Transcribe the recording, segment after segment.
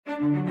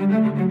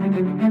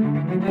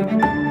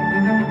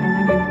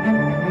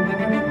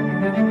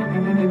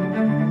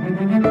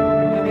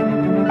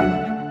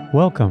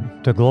Welcome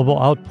to Global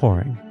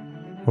Outpouring,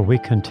 where we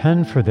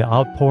contend for the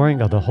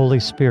outpouring of the Holy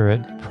Spirit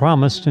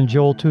promised in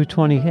Joel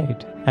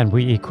 2:28, and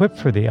we equip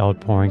for the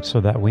outpouring so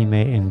that we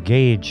may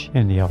engage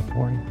in the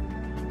outpouring.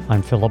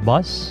 I'm Philip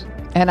Buss.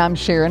 And I'm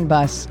Sharon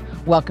Buss.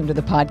 Welcome to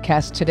the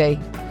podcast today.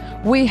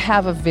 We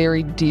have a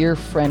very dear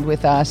friend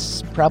with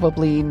us,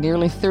 probably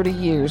nearly 30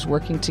 years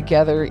working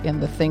together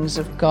in the things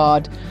of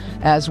God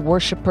as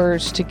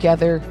worshipers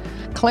together.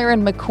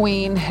 Claren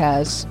McQueen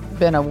has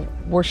been a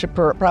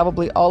worshiper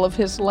probably all of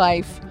his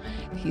life.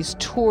 He's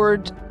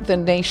toured the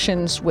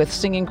nations with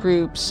singing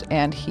groups,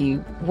 and he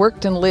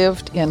worked and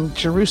lived in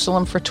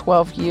Jerusalem for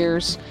 12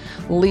 years,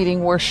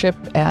 leading worship,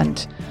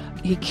 and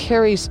he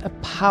carries a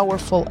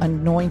powerful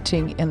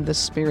anointing in the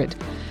Spirit.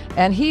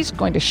 And he's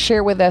going to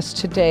share with us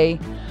today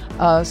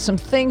some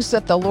things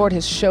that the Lord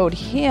has showed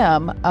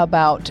him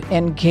about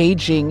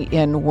engaging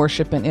in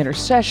worship and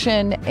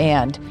intercession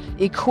and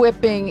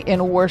equipping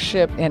in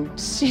worship and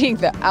seeing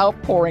the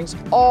outpourings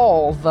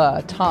all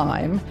the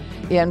time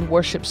in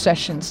worship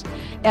sessions.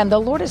 And the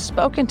Lord has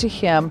spoken to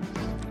him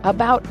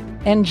about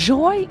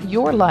enjoy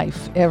your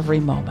life every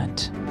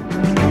moment.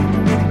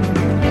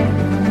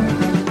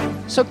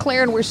 So,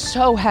 Claren, we're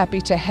so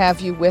happy to have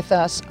you with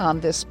us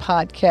on this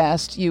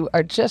podcast. You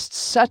are just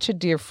such a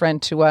dear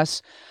friend to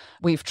us.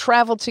 We've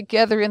traveled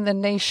together in the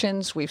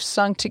nations. We've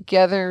sung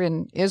together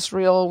in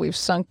Israel. We've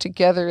sung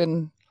together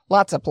in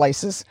lots of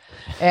places.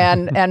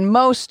 And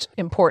most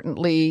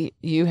importantly,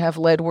 you have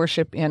led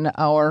worship in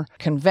our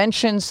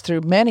conventions through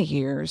many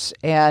years.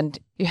 And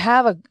you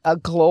have a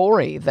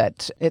glory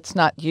that it's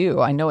not you.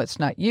 I know it's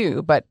not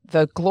you, but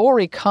the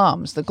glory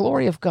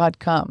of God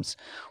comes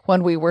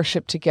when we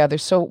worship together.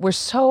 So we're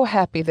so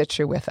happy that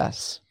you're with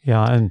us.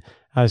 Yeah, and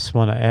I just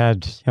want to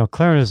add,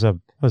 Claren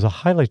was a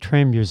highly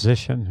trained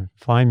musician,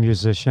 fine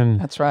musician.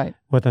 That's right.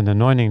 With an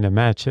anointing to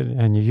match it,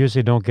 and you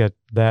usually don't get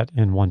that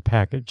in one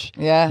package.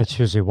 Yeah. It's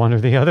usually one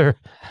or the other.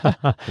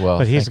 Well,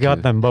 but he's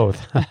got them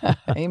both.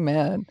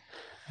 Amen.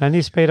 And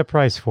he's paid a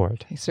price for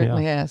it. He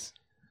certainly has.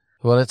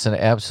 Well, it's an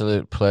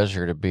absolute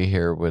pleasure to be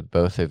here with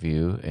both of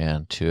you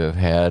and to have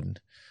had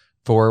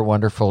 4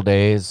 wonderful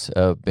days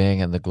of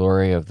being in the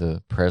glory of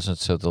the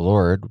presence of the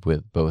Lord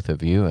with both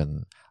of you,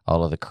 and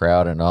all of the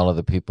crowd and all of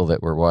the people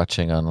that were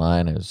watching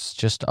online. Is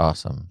just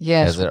awesome.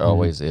 Yes. As it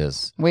always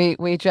is.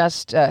 We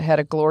just had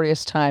a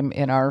glorious time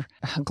in our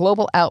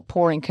Global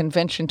Outpouring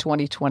Convention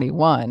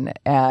 2021.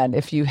 And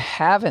if you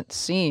haven't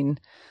seen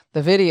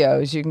the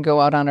videos, you can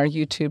go out on our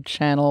YouTube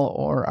channel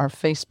or our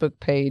Facebook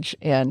page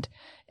and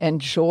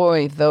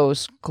enjoy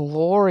those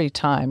glory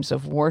times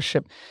of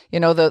worship.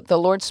 The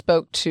Lord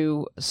spoke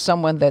to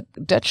someone that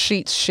Dutch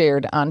Sheets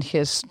shared on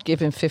his Give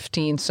Him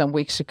 15 some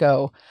weeks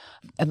ago.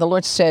 And the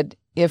Lord said,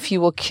 "If you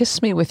will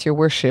kiss me with your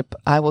worship,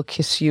 I will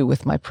kiss you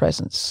with my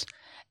presence."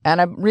 And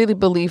I really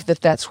believe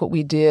that that's what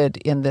we did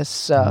in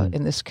this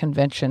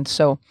convention.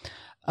 So,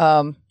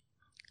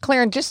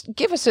 Claren, just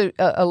give us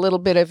a little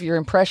bit of your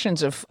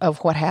impressions of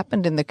what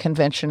happened in the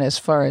convention as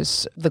far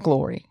as the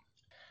glory.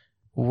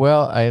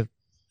 Well,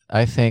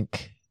 I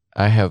think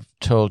I have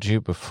told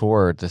you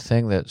before, the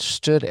thing that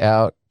stood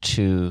out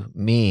to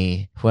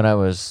me when I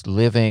was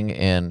living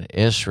in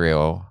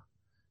Israel,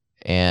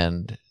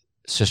 and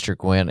Sister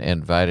Gwen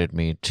invited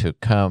me to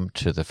come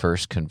to the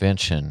first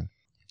convention.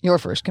 Your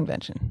first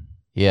convention.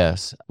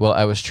 Yes. Well,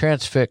 I was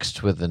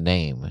transfixed with the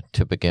name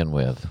to begin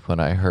with. When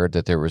I heard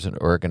that there was an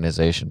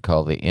organization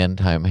called the End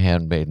Time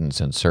Handmaidens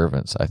and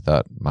Servants, I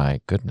thought,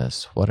 my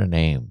goodness, what a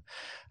name.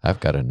 I've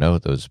got to know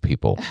those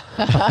people.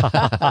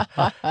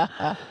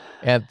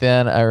 And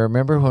then I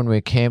remember when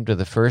we came to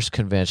the first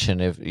convention,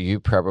 if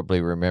you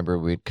probably remember,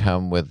 we'd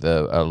come with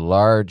a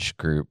large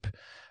group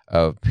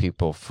of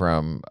people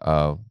from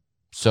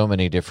so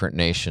many different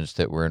nations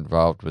that were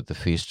involved with the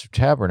Feast of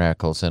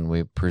Tabernacles, and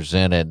we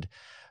presented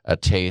a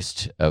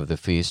taste of the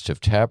Feast of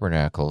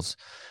Tabernacles.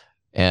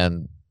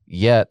 And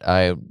yet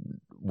I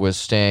was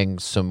staying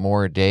some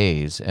more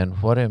days,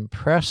 and what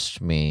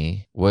impressed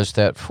me was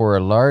that for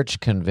a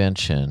large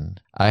convention,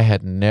 I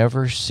had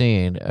never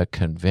seen a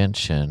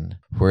convention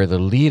where the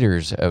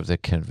leaders of the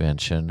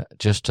convention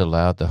just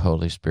allowed the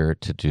Holy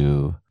Spirit to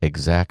do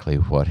exactly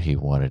what He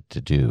wanted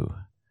to do.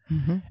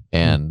 Mm-hmm.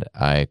 And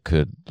I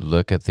could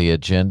look at the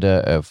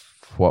agenda of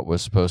what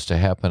was supposed to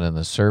happen in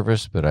the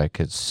service, but I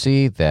could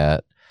see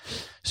that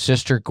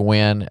Sister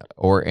Gwen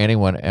or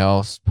anyone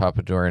else,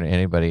 Papa Doran,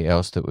 anybody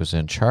else that was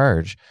in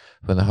charge,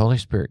 when the Holy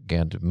Spirit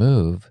began to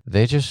move,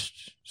 they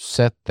just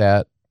set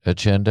that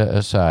agenda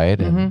aside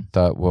and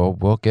thought, well,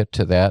 we'll get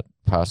to that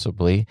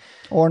possibly.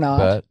 Or not.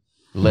 But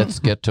let's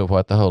get to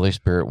what the Holy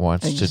Spirit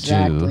wants to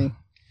do.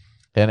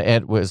 And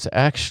it was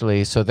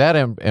actually, so that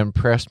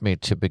impressed me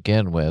to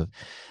begin with.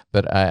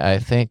 But I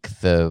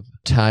think the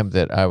time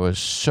that I was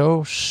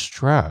so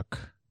struck,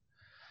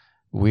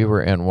 we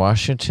were in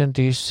Washington,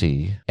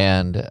 D.C.,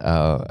 and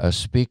a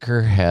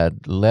speaker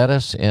had led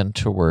us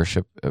into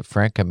worship,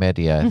 Frank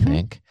Amedia, I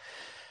think,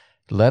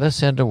 led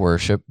us into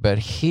worship, but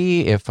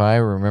he, if I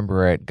remember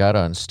right, got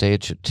on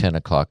stage at 10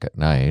 o'clock at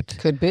night.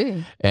 Could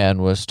be.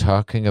 And was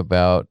talking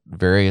about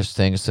various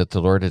things that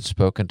the Lord had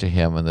spoken to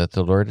him, and that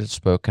the Lord had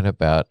spoken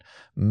about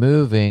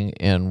moving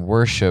in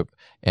worship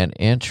and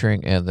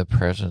entering in the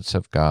presence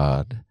of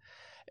God.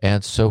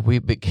 And so we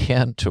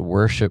began to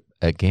worship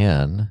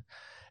again.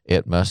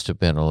 It must have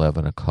been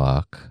 11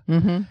 o'clock.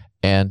 Mm-hmm.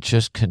 And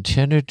just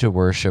continued to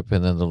worship,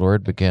 and then the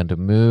Lord began to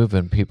move,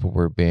 and people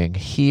were being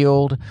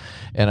healed.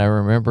 And I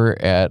remember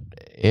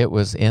it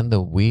was in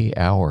the wee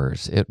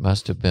hours. It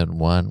must have been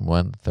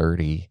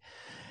 1:30.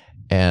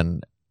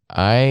 And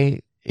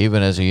I,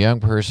 even as a young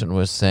person,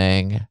 was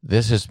saying,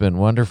 this has been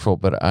wonderful,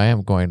 but I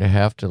am going to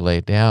have to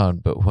lay down.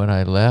 But when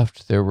I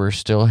left, there were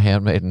still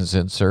handmaidens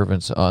and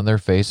servants on their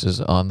faces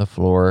on the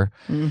floor.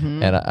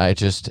 Mm-hmm. And I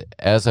just,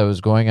 as I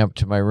was going up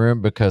to my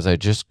room, because I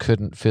just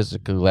couldn't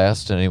physically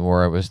last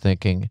anymore, I was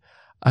thinking,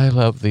 I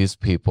love these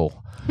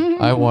people.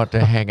 I want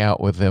to hang out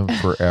with them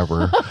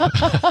forever.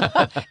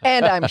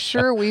 And I'm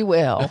sure we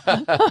will.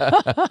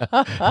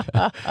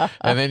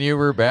 And then you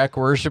were back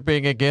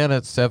worshiping again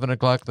at 7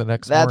 o'clock the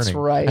next That's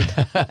morning.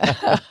 That's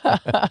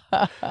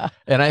right.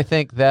 And I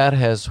think that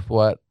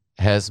what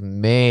has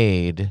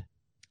made,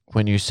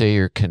 when you say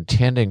you're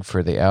contending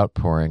for the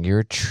outpouring,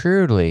 you're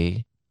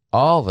truly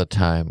all the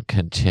time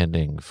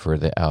contending for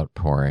the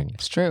outpouring.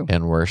 It's true.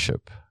 In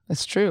worship.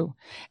 It's true.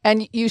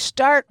 And you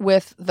start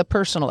with the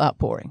personal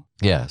outpouring.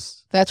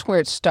 Yes. That's where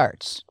it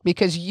starts,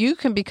 because you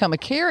can become a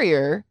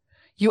carrier.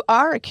 You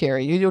are a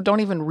carrier. You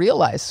don't even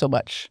realize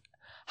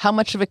how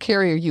much of a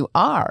carrier you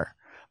are,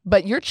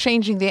 but you're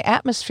changing the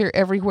atmosphere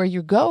everywhere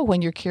you go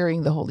when you're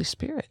carrying the Holy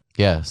Spirit.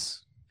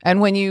 Yes. And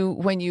when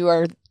you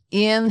are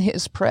in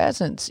his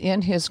presence,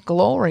 in his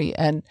glory,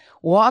 and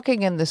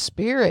walking in the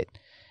Spirit,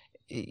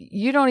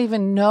 you don't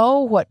even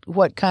know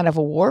what kind of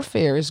a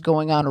warfare is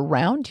going on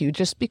around you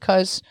just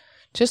because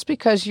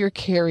you're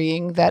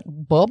carrying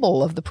that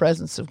bubble of the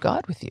presence of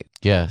God with you.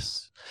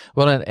 Yes.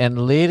 Well,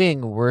 and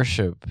leading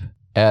worship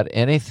at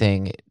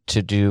anything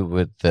to do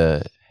with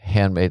the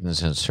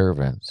handmaidens and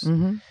servants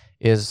Mm-hmm.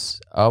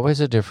 is always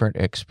a different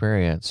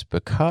experience,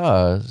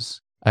 because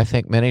I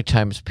think many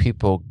times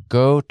people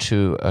go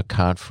to a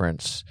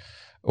conference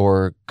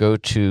or go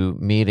to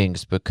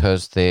meetings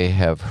because they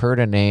have heard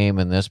a name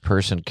and this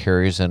person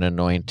carries an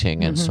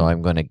anointing, and so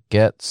I'm going to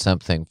get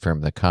something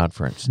from the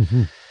conference.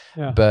 Mm-hmm.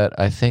 Yeah. But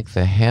I think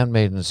the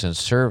handmaidens and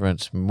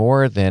servants,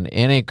 more than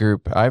any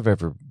group I've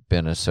ever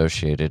been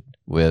associated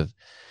with,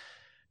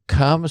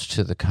 comes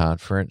to the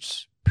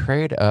conference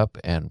prayed up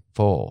and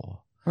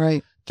full.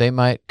 Right. They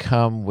might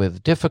come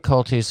with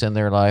difficulties in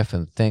their life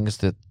and things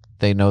that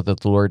they know that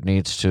the Lord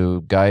needs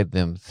to guide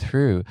them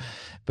through,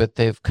 but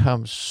they've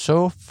come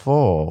so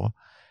full.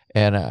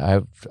 And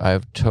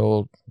I've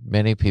told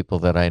many people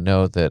that I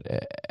know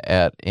that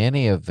at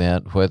any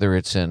event, whether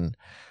it's in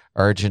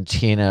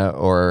Argentina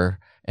or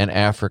in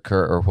Africa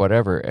or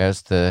whatever,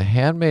 as the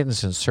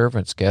handmaidens and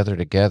servants gather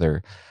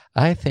together,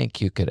 I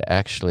think you could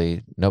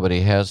actually,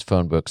 nobody has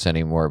phone books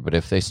anymore, but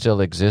if they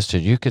still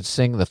existed, you could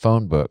sing the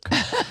phone book.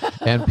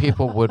 And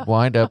people would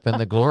wind up in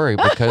the glory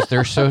because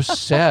they're so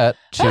set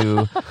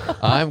to,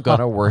 I'm going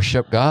to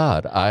worship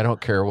God. I don't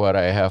care what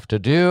I have to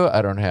do.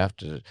 I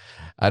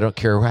don't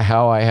care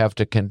how I have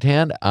to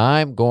contend.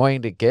 I'm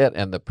going to get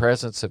in the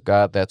presence of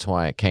God. That's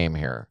why I came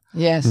here.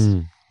 Yes,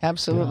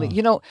 absolutely. Yeah.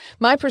 You know,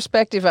 my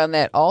perspective on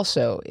that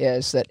also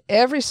is that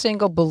every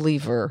single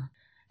believer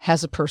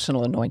has a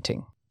personal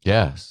anointing.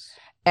 Yes.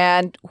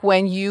 And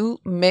when you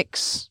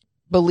mix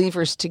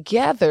believers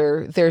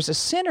together, there's a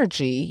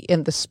synergy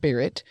in the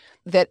Spirit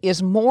that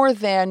is more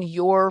than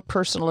your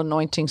personal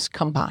anointings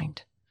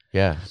combined.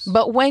 Yes.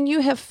 But when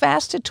you have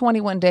fasted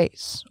 21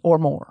 days or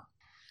more,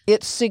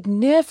 it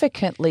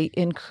significantly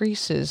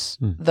increases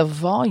the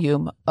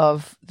volume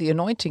of the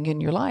anointing in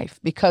your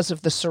life because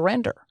of the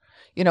surrender.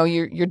 You know,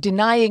 you're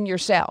denying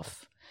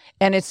yourself.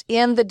 And it's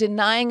in the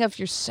denying of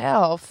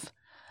yourself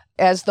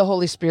as the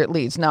Holy Spirit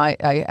leads. Now,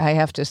 I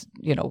have to,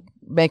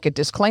 make a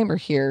disclaimer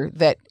here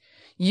that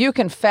you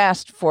can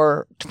fast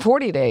for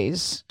 40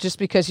 days just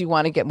because you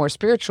want to get more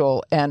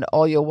spiritual, and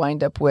all you'll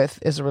wind up with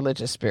is a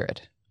religious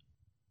spirit.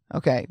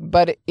 Okay,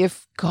 but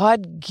if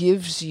God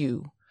gives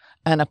you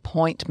an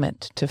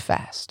appointment to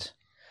fast,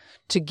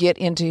 to get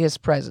into his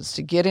presence,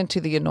 to get into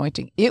the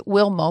anointing, it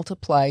will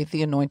multiply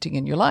the anointing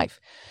in your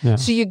life. Yeah.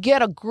 So you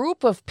get a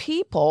group of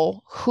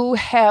people who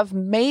have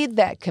made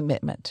that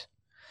commitment,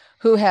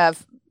 who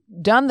have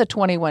done the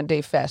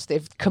 21-day fast.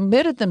 They've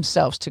committed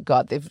themselves to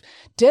God. They've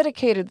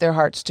dedicated their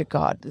hearts to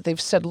God.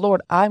 They've said,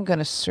 Lord, I'm going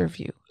to serve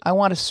you. I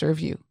want to serve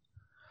you.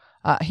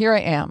 Here I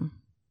am.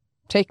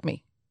 Take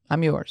me.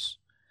 I'm yours.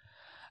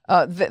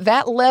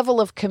 That level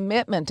of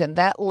commitment and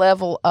that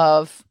level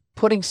of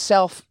putting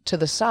self to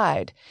the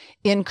side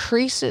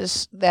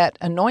increases that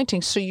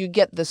anointing. So you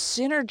get the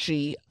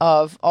synergy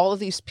of all of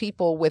these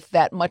people with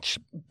that much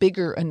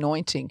bigger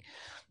anointing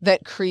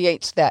that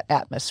creates that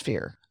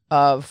atmosphere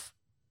of,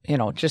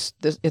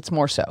 it's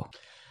more so.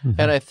 Mm-hmm.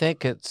 And I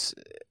think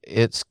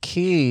it's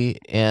key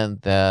in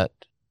that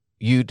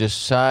you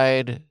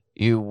decide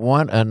you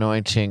want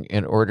anointing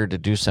in order to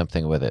do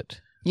something with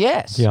it.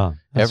 Yes. Yeah.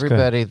 That's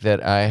Everybody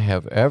that I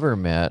have ever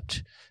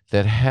met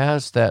that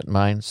has that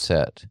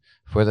mindset,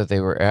 whether they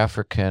were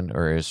African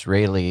or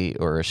Israeli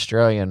or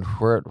Australian,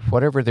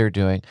 whatever they're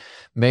doing,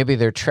 maybe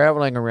they're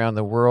traveling around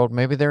the world,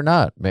 maybe they're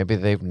not. Maybe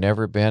they've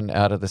never been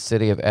out of the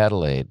city of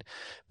Adelaide,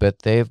 but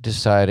they've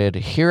decided,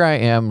 here I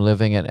am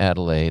living in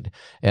Adelaide,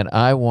 and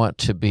I want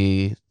to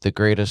be the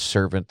greatest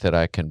servant that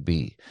I can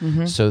be.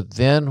 Mm-hmm. So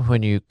then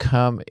when you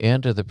come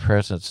into the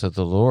presence of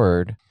the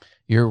Lord,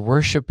 you're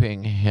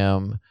worshiping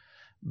Him,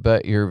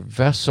 but your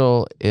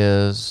vessel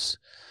is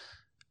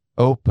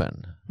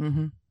open.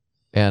 Mm-hmm.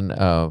 And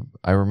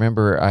I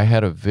remember I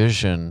had a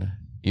vision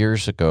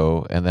years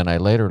ago, and then I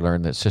later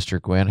learned that Sister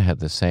Gwen had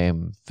the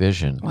same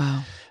vision.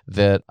 Wow.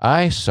 That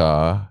I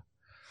saw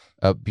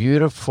a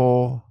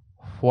beautiful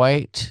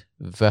white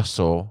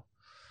vessel.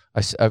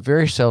 I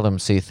very seldom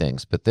see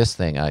things, but this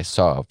thing I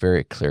saw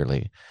very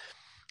clearly.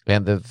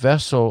 And the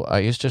vessel, I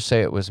used to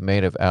say it was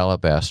made of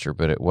alabaster,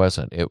 but it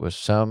wasn't. It was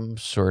some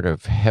sort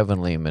of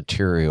heavenly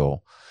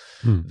material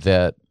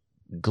that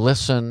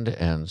glistened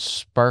and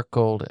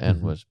sparkled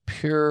and was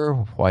pure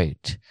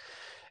white.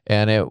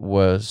 And it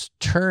was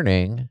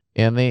turning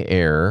in the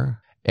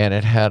air, and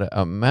it had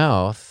a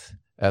mouth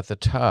at the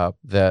top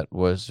that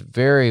was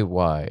very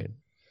wide.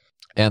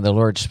 And the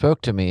Lord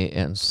spoke to me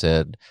and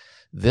said,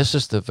 this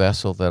is the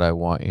vessel that I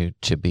want you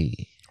to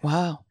be.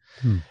 Wow.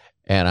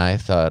 And I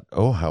thought,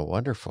 oh, how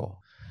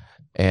wonderful.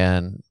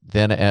 And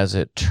then as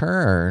it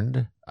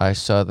turned, I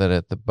saw that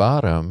at the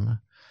bottom,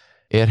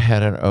 it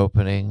had an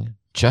opening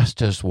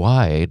just as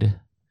wide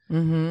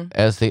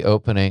as the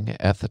opening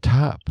at the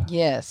top.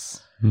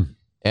 Yes.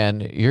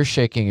 And you're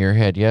shaking your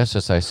head yes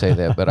as I say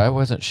that, but I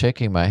wasn't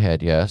shaking my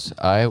head yes.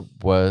 I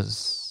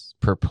was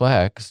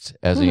perplexed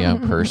as a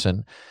young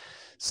person,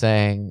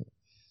 saying,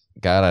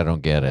 God, I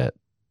don't get it.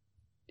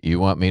 You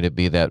want me to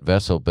be that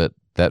vessel, but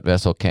that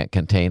vessel can't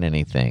contain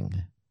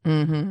anything.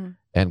 And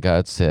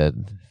God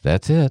said,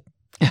 that's it.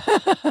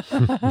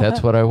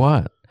 That's what I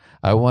want.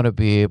 I want to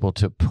be able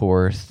to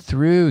pour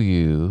through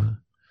you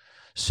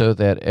so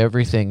that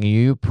everything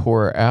you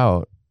pour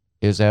out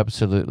is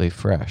absolutely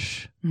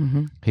fresh.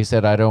 He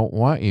said, I don't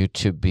want you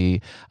to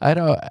be,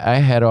 I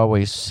had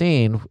always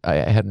seen, I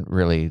hadn't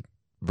really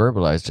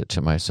verbalized it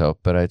to myself,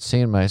 but I'd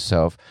seen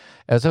myself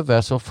as a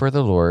vessel for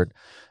the Lord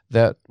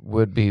that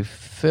would be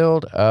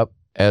filled up,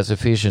 as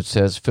Ephesians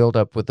says, filled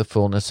up with the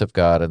fullness of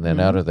God, and then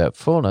out of that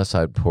fullness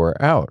I'd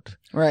pour out.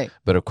 Right.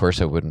 But of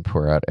course I wouldn't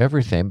pour out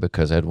everything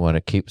because I'd want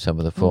to keep some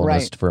of the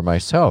fullness for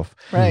myself.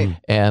 Right.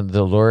 And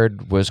the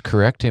Lord was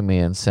correcting me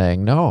and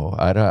saying, no,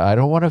 I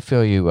don't want to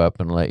fill you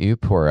up and let you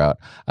pour out.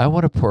 I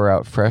want to pour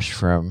out fresh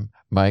from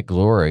my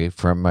glory,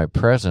 from my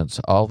presence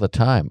all the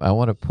time. I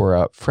want to pour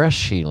out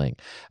fresh healing.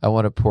 I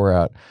want to pour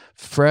out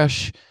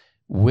fresh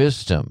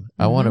wisdom.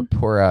 I want to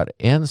pour out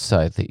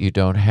insight that you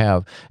don't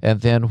have.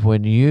 And then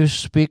when you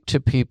speak to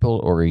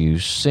people or you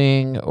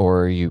sing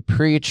or you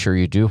preach or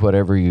you do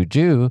whatever you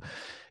do,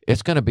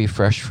 it's going to be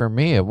fresh from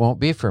me. It won't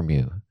be from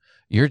you.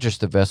 You're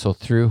just the vessel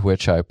through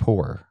which I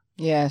pour.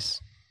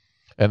 Yes.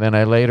 And then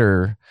I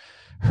later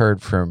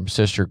heard from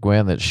Sister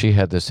Gwen that she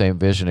had the same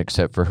vision,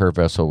 except for her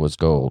vessel was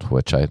gold,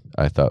 which I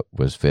thought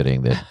was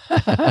fitting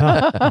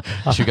that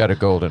she got a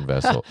golden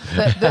vessel.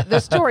 The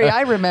story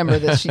I remember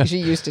that she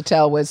used to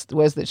tell was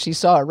that she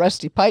saw a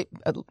rusty pipe,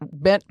 a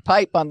bent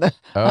pipe on the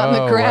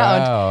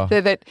ground. Wow.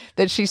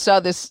 That she saw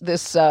this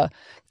a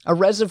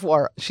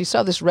reservoir. She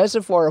saw this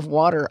reservoir of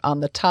water on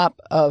the top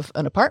of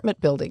an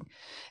apartment building,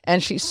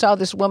 and she saw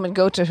this woman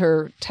go to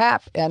her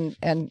tap and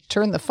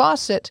turn the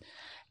faucet,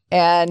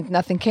 and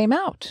nothing came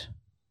out.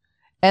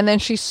 And then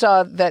she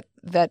saw that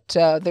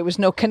there was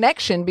no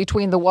connection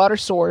between the water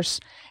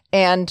source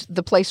and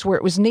the place where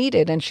it was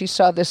needed. And she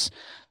saw this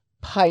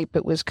pipe.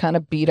 It was kind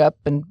of beat up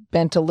and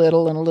bent a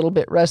little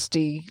bit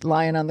rusty,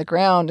 lying on the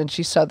ground. And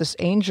she saw this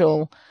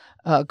angel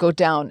go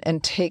down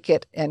and take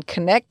it and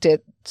connect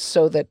it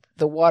so that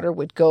the water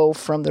would go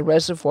from the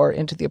reservoir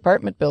into the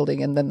apartment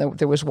building. And then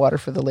there was water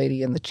for the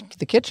lady in the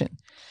kitchen.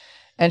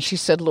 And she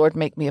said, Lord,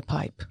 make me a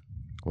pipe.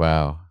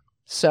 Wow.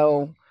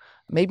 So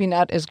maybe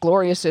not as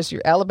glorious as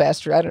your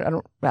alabaster.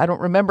 I don't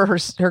remember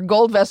her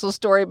gold vessel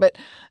story, but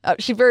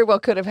she very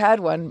well could have had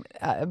one.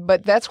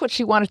 But that's what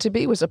she wanted to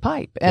be, was a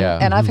pipe.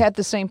 And I've had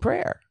the same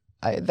prayer.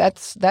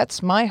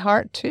 That's my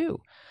heart too.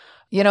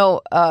 You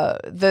know,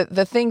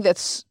 the thing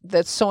that's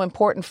so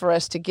important for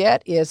us to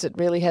get is it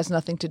really has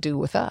nothing to do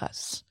with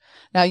us.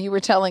 Now, you were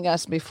telling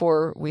us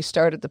before we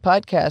started the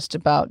podcast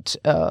about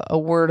a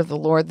word of the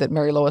Lord that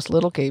Mary Lois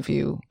Little gave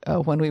you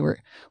when we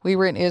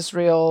were in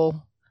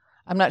Israel.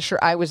 I'm not sure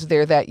I was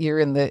there that year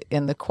in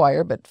the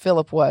choir, but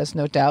Philip was,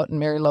 no doubt, and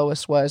Mary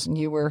Lois was, and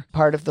you were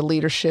part of the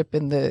leadership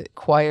in the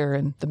choir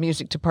and the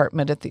music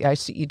department at the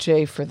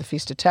ICEJ for the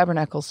Feast of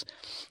Tabernacles.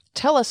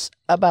 Tell us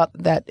about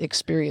that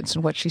experience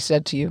and what she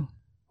said to you.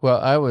 Well,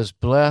 I was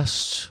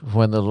blessed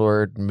when the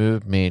Lord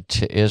moved me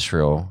to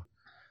Israel.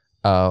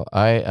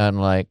 I,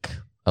 unlike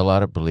a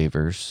lot of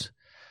believers,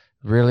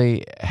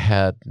 really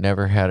had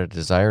never had a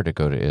desire to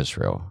go to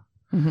Israel.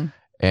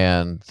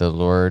 And the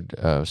Lord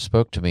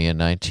spoke to me in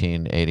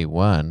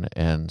 1981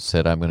 and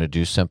said, I'm going to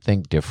do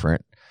something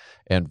different.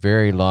 And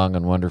very long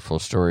and wonderful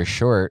story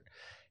short,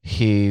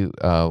 he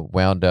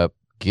wound up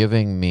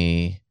giving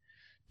me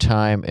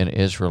time in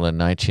Israel in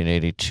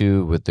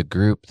 1982 with the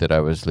group that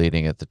I was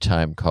leading at the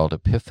time called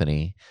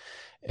Epiphany,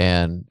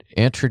 and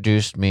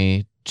introduced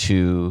me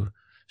to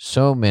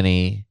so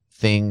many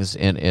things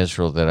in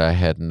Israel that I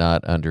had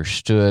not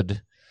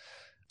understood.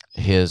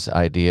 His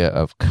idea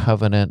of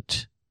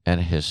covenant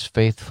and his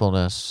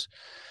faithfulness,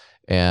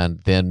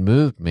 and then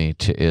moved me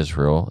to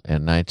Israel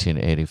in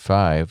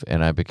 1985,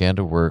 and I began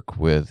to work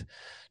with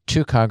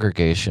two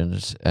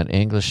congregations, an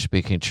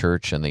English-speaking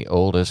church and the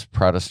oldest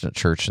Protestant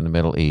church in the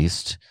Middle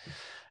East,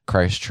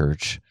 Christ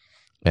Church.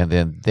 And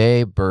then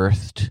they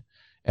birthed,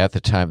 at the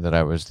time that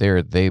I was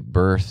there, they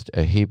birthed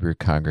a Hebrew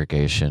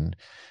congregation,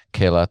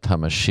 Kelat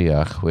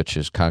HaMashiach, which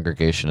is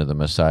Congregation of the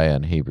Messiah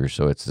in Hebrew.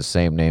 So it's the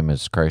same name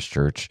as Christ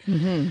Church,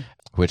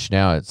 which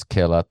now it's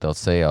Kelat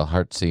El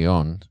Har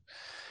Zion,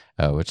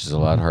 which is a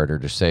lot harder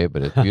to say,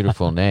 but a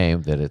beautiful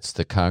name, that it's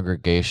the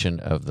Congregation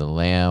of the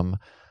Lamb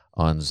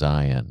on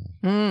Zion.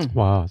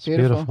 Wow, it's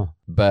beautiful.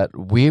 But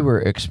we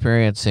were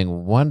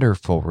experiencing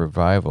wonderful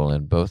revival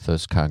in both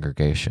those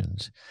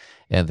congregations.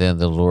 And then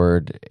the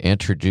Lord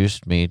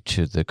introduced me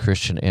to the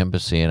Christian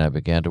Embassy, and I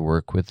began to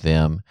work with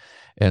them.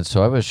 And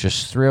so I was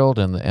just thrilled,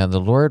 and the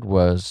Lord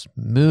was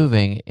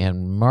moving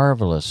in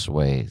marvelous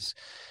ways.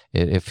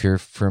 If you're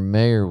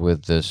familiar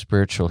with the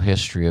spiritual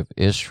history of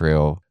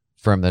Israel,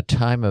 from the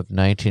time of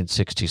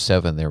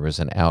 1967, there was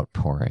an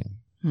outpouring.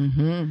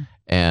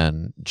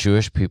 And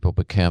Jewish people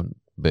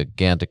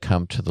began to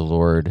come to the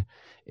Lord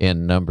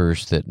in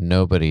numbers that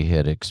nobody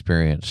had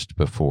experienced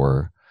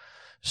before,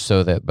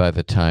 so that by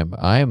the time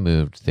I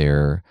moved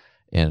there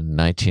in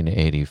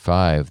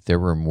 1985, there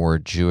were more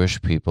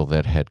Jewish people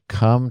that had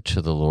come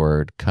to the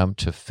Lord, come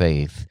to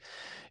faith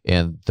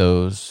in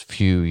those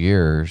few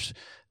years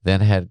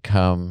than had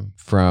come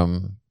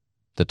from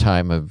the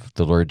time of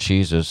the Lord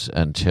Jesus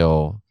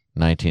until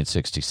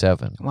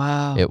 1967.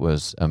 Wow. It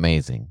was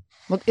amazing.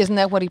 Well, isn't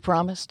that what he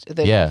promised?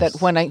 That, Yes.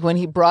 That when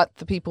he brought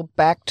the people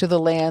back to the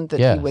land, that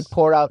Yes. he would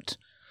pour out,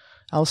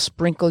 I'll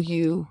sprinkle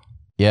you.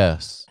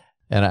 Yes.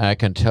 And I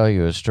can tell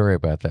you a story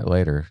about that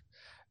later.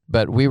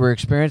 But we were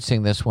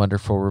experiencing this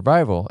wonderful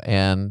revival.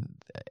 And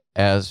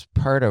as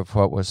part of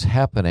what was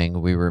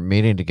happening, we were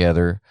meeting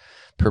together,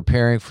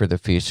 preparing for the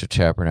Feast of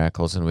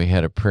Tabernacles, and we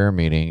had a prayer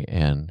meeting,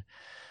 and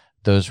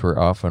those were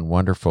often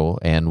wonderful.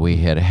 And we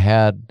had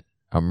had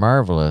a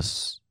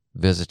marvelous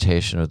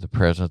visitation of the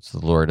presence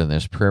of the Lord in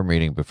this prayer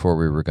meeting before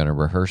we were going to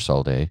rehearse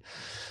all day.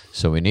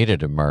 So we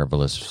needed a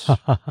marvelous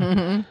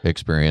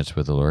experience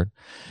with the Lord.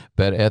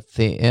 But at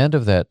the end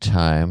of that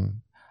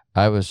time,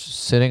 I was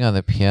sitting on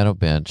the piano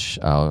bench.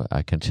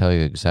 I can tell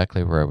you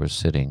exactly where I was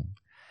sitting.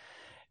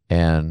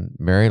 And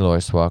Mary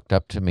Lois walked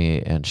up to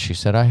me and she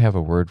said, I have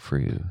a word for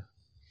you.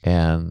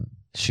 And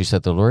she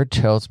said, the Lord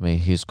tells me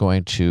he's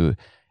going to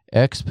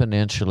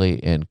exponentially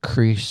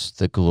increase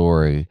the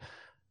glory,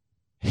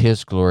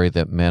 his glory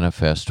that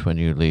manifests when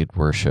you lead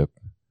worship.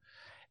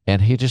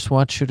 And he just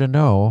wants you to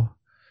know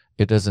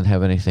it doesn't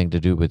have anything to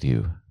do with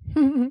you.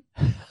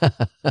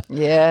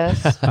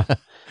 Yes.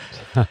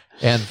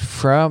 And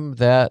from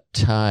that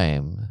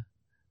time,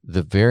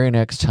 the very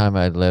next time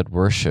I led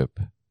worship,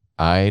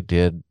 I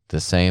did the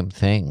same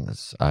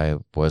things. I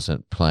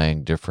wasn't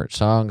playing different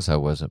songs. I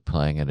wasn't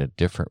playing in a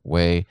different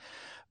way,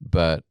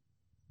 but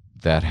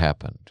that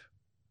happened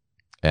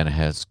and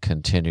has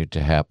continued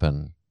to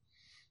happen.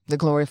 The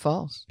glory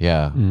falls.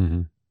 Yeah.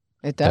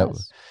 It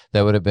does.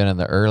 That would have been in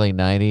the early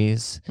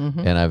 90s, Mm-hmm.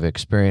 and I've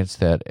experienced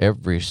that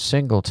every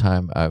single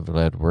time I've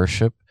led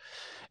worship.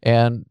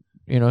 And,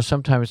 you know,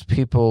 sometimes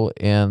people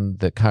in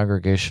the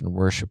congregation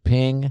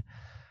worshiping,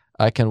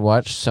 I can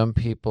watch some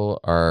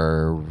people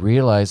are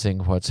realizing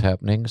what's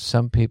happening.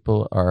 Some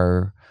people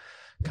are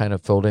kind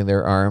of folding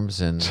their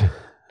arms and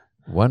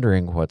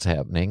wondering what's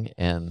happening.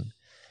 And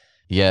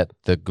yet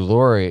the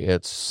glory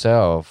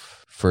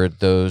itself for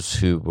those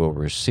who will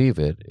receive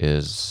it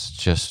is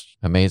just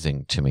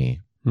amazing to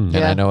me. And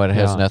I know it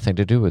has nothing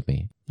to do with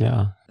me.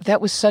 Yeah. That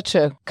was such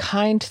a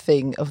kind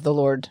thing of the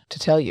Lord to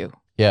tell you.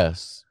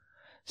 Yes.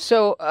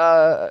 So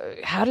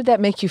how did that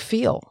make you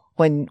feel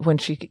when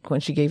she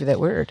gave you that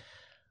word?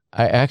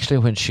 I actually,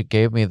 when she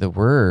gave me the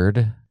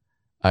word,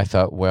 I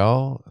thought,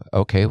 well,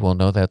 okay, we'll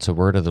know that's a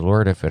word of the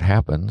Lord if it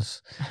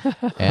happens.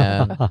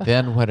 And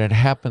then when it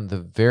happened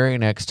the very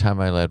next time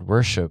I led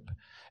worship,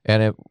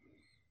 and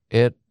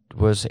it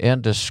was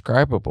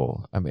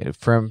indescribable. I mean,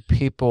 from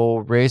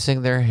people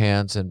raising their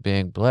hands and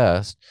being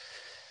blessed,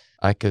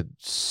 I could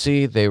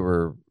see they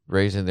were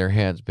raising their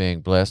hands, being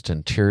blessed,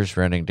 and tears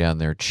running down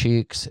their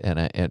cheeks.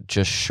 And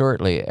just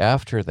shortly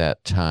after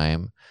that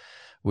time,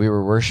 we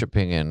were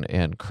worshiping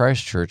in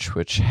Christ Church,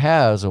 which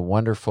has a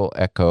wonderful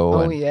echo. Oh,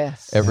 and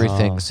yes.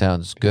 everything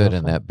sounds good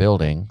in that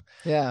building.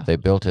 Yeah. They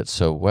built it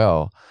so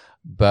well.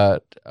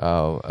 But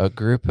a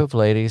group of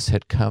ladies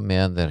had come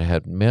in that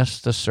had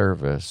missed the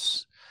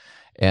service,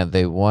 and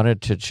they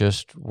wanted to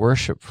just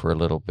worship for a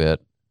little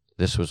bit.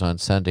 this was on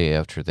Sunday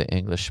after the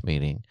English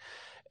meeting.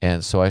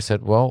 And so I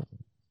said, well,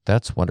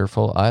 that's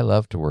wonderful. I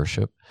love to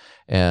worship.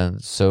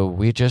 And so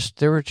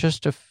there were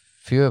just a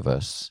few of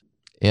us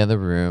in the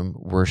room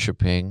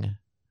worshiping,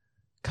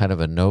 kind of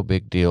a no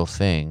big deal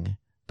thing.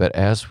 But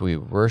as we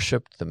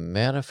worshiped, the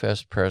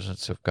manifest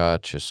presence of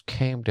God just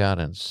came down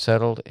and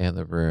settled in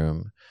the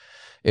room.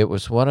 It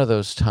was one of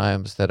those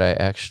times that I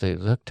actually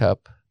looked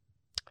up,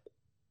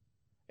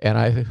 and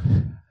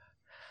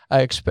I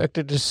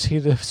expected to see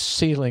the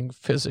ceiling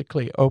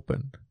physically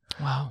open.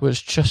 Wow. It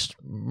was just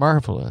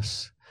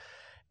marvelous.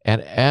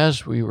 And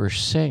as we were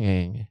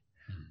singing,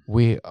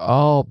 we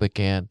all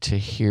began to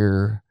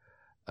hear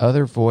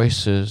other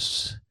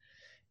voices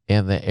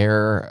in the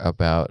air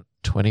about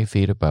 20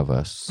 feet above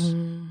us.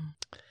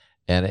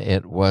 And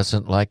it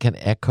wasn't like an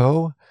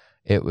echo.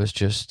 It was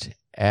just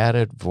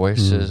added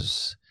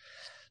voices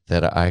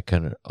that I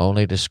can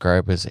only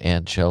describe as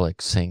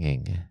angelic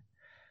singing.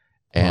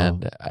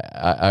 And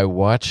I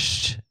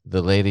watched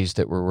the ladies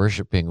that were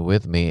worshiping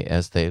with me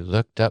as they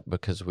looked up,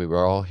 because we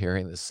were all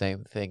hearing the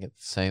same thing at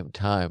the same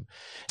time.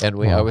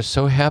 And I was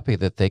so happy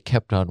that they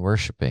kept on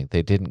worshiping.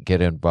 They didn't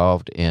get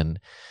involved in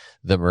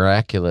the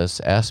miraculous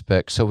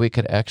aspect, so we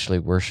could actually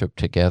worship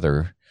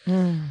together,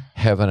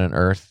 heaven and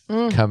earth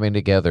coming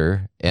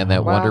together in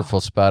that wonderful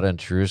spot in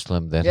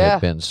Jerusalem that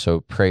had been so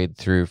prayed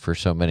through for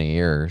so many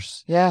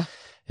years. Yeah.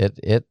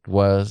 It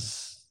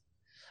was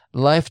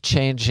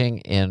life-changing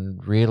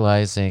in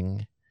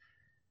realizing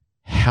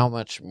how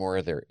much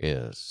more there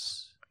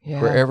is.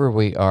 Yeah. Wherever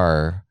we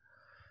are,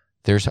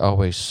 there's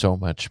always so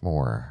much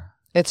more.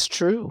 It's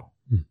true.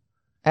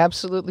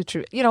 Absolutely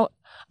true. You know,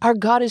 our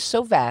God is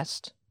so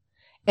vast,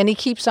 and he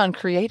keeps on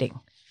creating.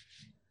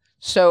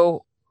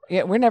 So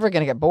we're never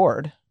going to get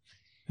bored.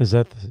 Is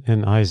that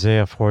in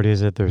Isaiah 40?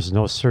 Is it there's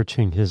no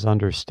searching his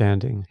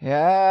understanding?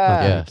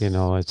 Yeah. You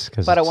know, it's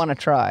because. But I want to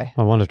try.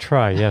 I want to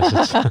try. Yes.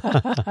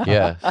 It's,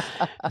 Yeah.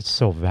 It's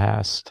so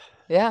vast.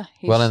 Yeah.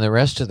 Well, and the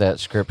rest of that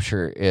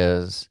scripture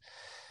is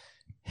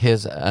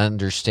his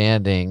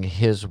understanding,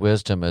 his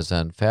wisdom is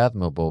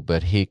unfathomable,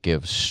 but he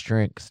gives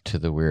strength to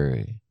the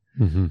weary.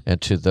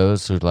 And to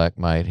those who lack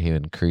might, he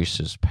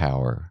increases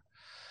power.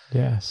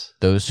 Yes.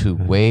 Those who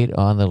wait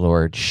on the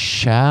Lord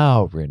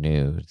shall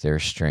renew their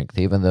strength.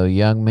 Even though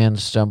young men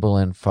stumble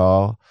and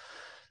fall,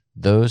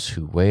 those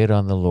who wait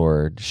on the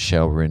Lord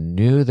shall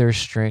renew their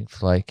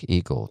strength like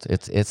eagles.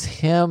 It's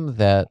him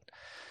that,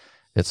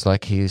 it's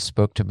like he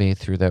spoke to me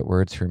through that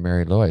word through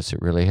Mary Lois.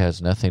 It really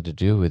has nothing to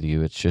do with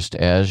you. It's just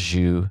as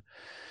you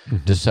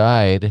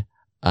decide,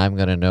 I'm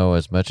going to know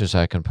as much as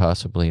I can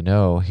possibly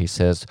know, he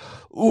says,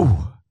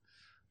 ooh,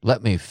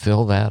 let me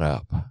fill that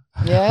up.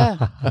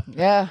 Yeah.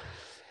 Yeah.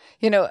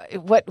 You know,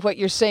 what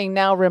you're saying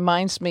now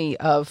reminds me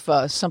of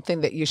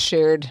something that you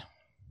shared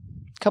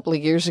a couple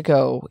of years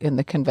ago in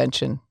the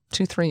convention,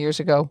 2-3 years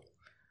ago.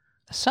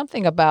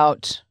 Something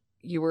about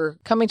you were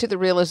coming to the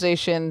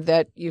realization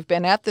that you've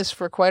been at this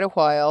for quite a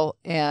while,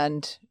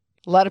 and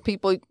a lot of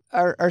people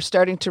are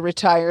starting to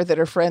retire that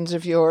are friends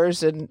of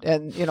yours,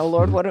 and you know,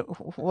 Lord,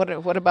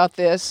 what about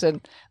this?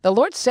 And the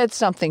Lord said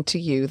something to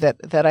you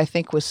that I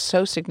think was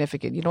so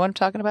significant. You know what I'm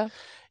talking about?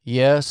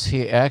 Yes,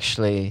 he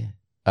actually...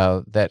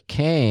 that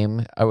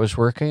came, I was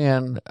working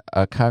in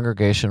a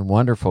congregation,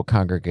 wonderful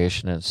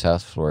congregation in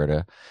South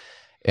Florida,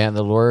 and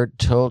the Lord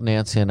told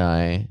Nancy and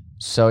I,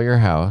 sell your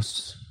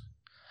house,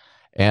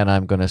 and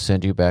I'm going to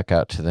send you back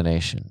out to the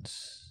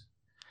nations.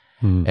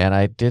 And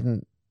I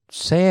didn't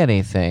say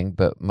anything,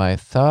 but my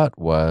thought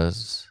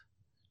was,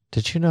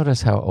 did you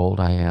notice how old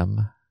I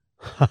am?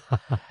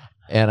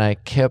 And I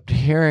kept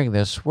hearing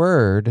this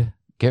word,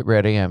 get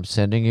ready, I'm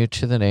sending you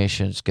to the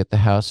nations, get the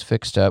house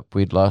fixed up.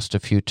 We'd lost a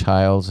few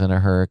tiles in a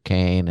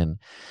hurricane, and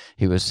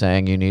he was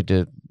saying you need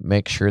to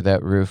make sure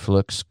that roof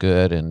looks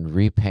good and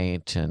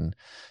repaint, and,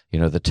 you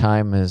know, the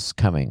time is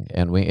coming.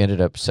 And we ended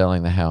up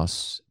selling the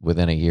house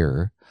within a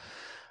year.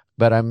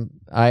 But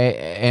I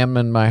am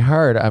in my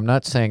heart, I'm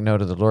not saying no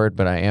to the Lord,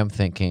 but I am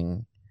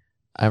thinking,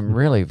 I'm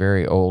really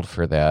very old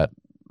for that.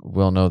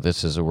 We'll know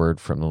this is a word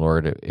from the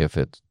Lord if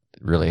it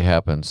really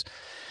happens.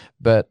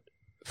 But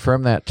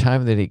from that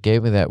time that he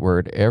gave me that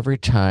word, every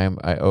time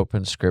I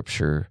opened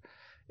scripture,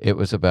 it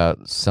was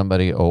about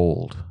somebody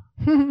old.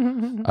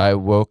 I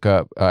woke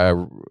up, I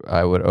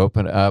would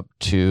open up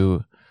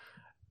to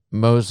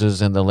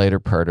Moses in the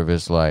later part of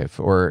his life,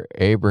 or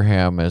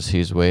Abraham as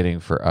he's waiting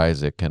for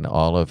Isaac and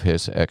all of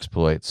his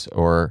exploits,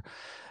 or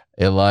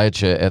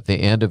Elijah at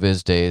the end of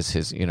his days,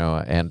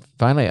 and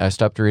finally I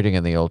stopped reading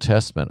in the Old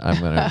Testament. I'm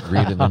going to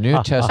read in the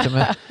New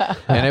Testament,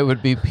 and it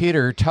would be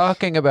Peter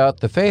talking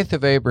about the faith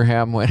of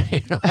Abraham when,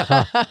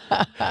 I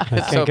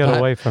can't get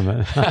away from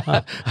it.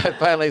 I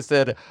finally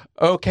said,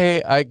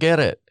 okay, I get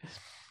it.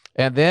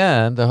 And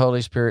then the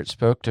Holy Spirit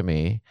spoke to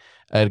me.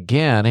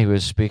 Again, he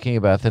was speaking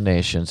about the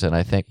nations, and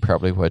I think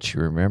probably what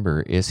you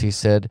remember is he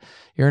said,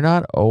 you're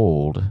not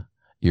old,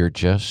 you're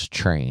just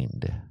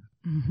trained.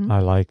 I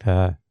like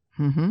that.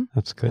 Mm-hmm.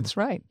 That's good. That's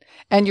right.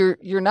 And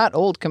you're not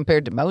old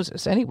compared to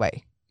Moses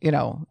anyway.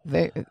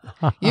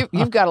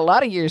 you've got a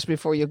lot of years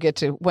before you'll get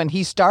to when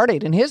he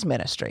started in his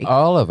ministry.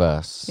 All of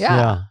us.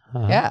 Yeah.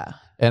 Uh-huh. Yeah.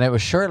 And it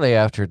was shortly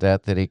after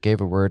that he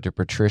gave a word to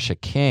Patricia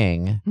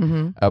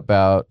King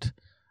about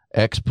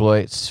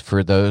exploits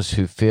for those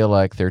who feel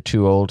like they're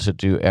too old to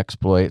do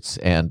exploits,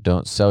 and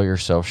don't sell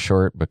yourself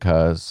short,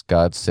 because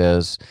God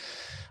says,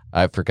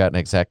 I've forgotten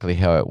exactly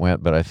how it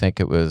went, but I think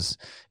it was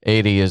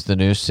 80 is the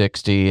new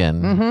 60.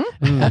 And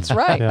That's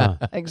right. Yeah.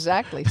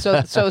 Exactly.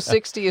 So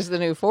 60 is the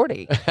new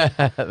 40.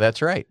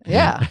 That's right.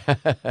 Yeah.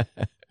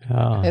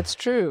 Yeah. It's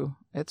true.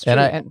 It's true.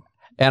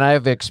 And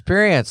I've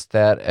experienced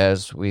that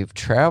as we've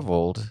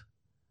traveled.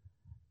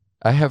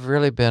 I have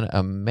really been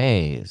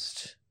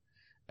amazed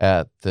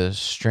at the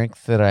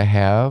strength that I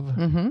have.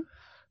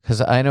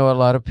 Because I know a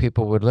lot of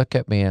people would look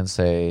at me and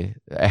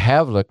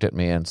have looked at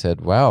me and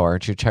said, wow,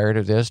 aren't you tired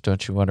of this?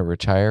 Don't you want to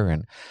retire?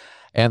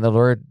 And the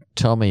Lord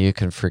told me, you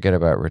can forget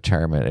about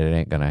retirement. It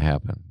ain't going to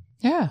happen.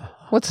 Yeah.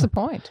 What's the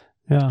point?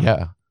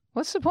 Yeah.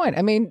 What's the point?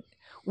 I mean,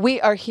 we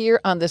are here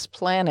on this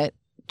planet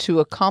to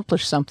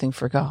accomplish something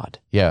for God.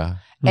 Yeah.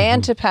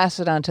 And to pass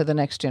it on to the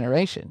next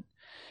generation.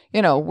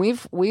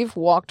 We've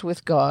walked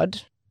with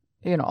God.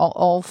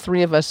 All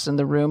three of us in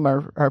the room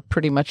are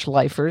pretty much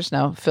lifers.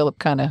 Now, Philip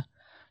kind of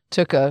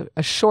took a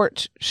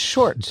short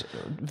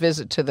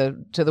visit to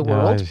the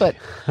world, but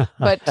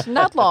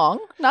not long.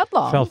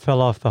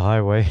 Fell off the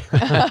highway.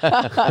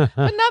 But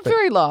not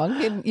very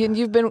long. And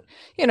you've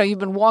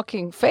been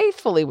walking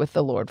faithfully with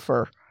the Lord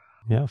for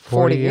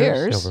 40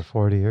 years. Over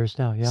 40 years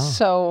now, yeah.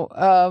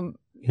 So,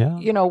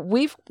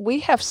 we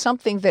have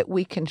something that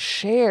we can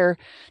share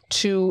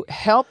to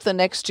help the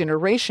next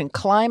generation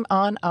climb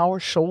on our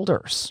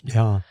shoulders.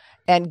 Yeah.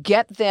 And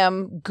get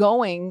them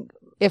going.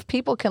 If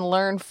people can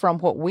learn from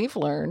what we've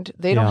learned,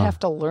 they don't have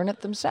to learn it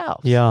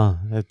themselves. Yeah.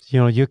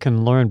 You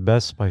can learn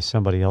best by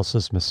somebody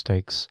else's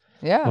mistakes.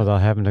 Yeah.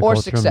 Without having to or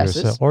go successes. through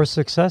them yourself. Or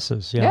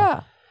successes.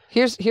 Yeah.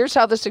 Yeah. Here's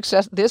how this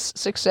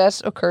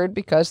success occurred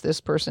because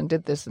this person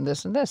did this and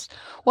this and this.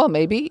 Well,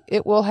 maybe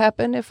it will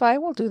happen if I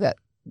will do that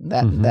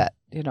and that,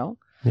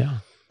 Yeah.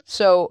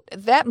 So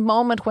that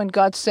moment when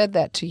God said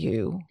that to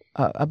you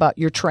about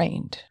you're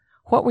trained,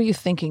 what were you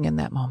thinking in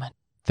that moment?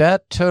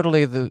 That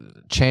totally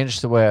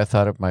changed the way I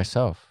thought of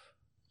myself,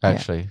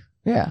 actually.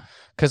 Yeah.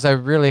 Because I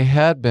really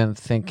had been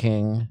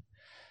thinking,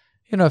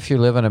 if you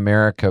live in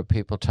America,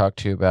 people talk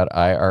to you about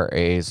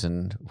IRAs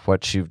and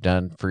what you've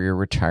done for your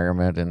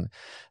retirement. And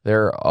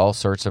there are all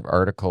sorts of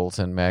articles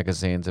and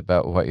magazines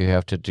about what you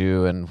have to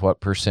do and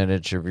what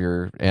percentage of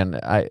and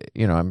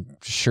I'm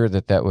sure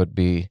that would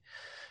be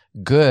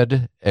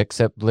good,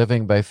 except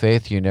living by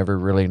faith, you never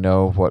really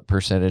know what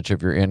percentage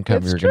of your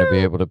income you're going to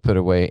be able to put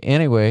away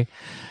anyway.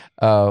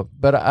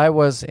 But I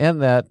was in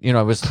that,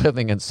 I was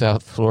living in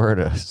South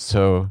Florida.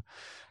 So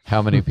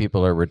how many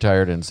people are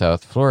retired in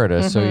South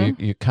Florida? So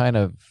you kind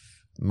of,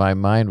 my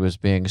mind was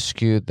being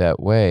skewed that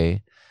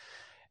way.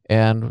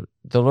 And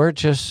the Lord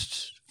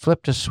just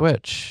flipped a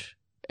switch.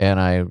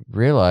 And I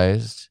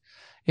realized,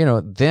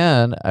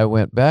 then I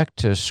went back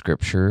to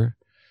Scripture.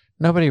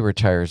 Nobody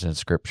retires in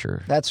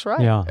Scripture. That's right.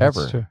 Yeah.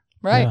 Ever. That's true.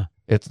 Right. Yeah.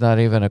 It's not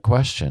even a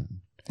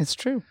question. It's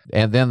true.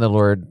 And then the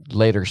Lord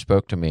later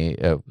spoke to me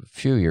a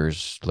few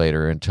years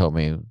later and told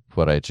me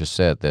what I just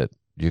said, that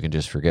you can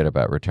just forget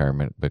about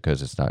retirement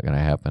because it's not going to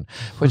happen,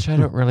 which I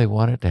don't really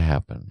want it to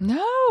happen.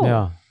 No.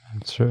 Yeah,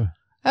 that's true.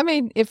 I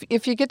mean,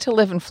 if you get to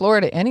live in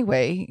Florida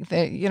anyway,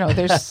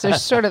 there's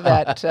sort of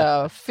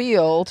that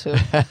feel to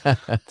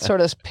sort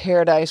of this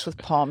paradise with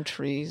palm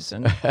trees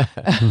and.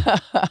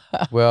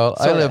 Well,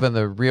 I live in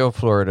the real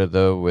Florida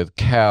though, with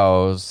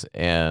cows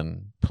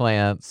and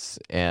plants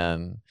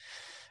and.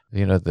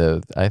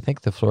 I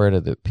think the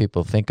Florida that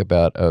people think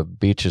about of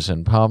beaches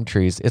and palm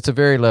trees, it's a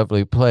very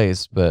lovely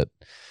place, but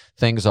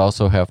things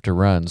also have to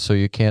run. So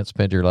you can't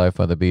spend your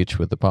life on the beach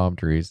with the palm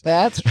trees.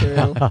 That's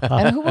true.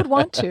 And who would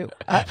want to?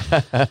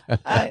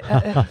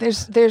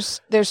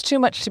 There's too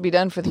much to be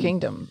done for the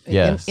kingdom.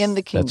 Yes, in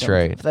the kingdom. that's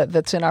right.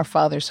 That's in our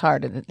Father's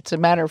heart. And it's a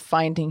matter of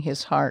finding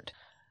his heart.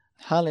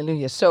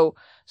 Hallelujah. So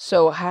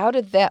how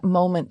did that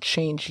moment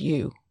change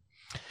you?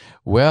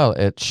 Well,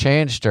 it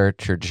changed our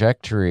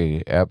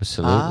trajectory,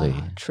 absolutely.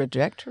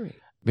 Trajectory.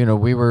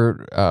 We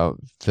were,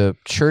 the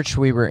church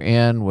we were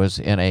in was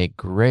in a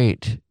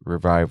great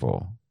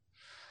revival.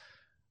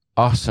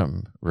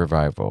 Awesome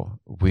revival.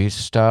 We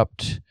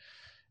stopped,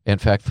 in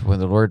fact, when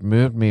the Lord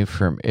moved me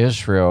from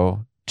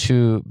Israel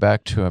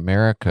back to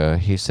America,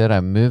 he said,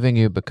 I'm moving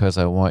you because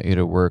I want you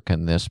to work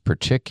in this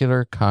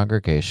particular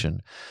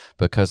congregation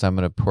because I'm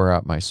going to pour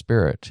out my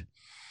Spirit.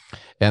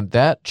 And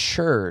that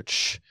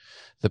church,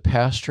 the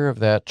pastor of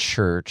that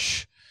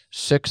church,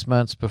 6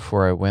 months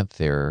before I went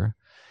there,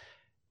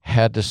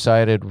 had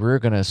decided we're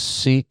going to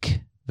seek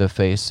the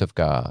face of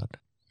God.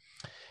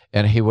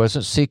 And he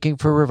wasn't seeking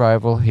for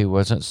revival. He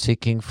wasn't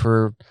seeking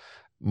for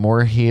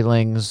more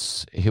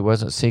healings. He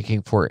wasn't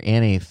seeking for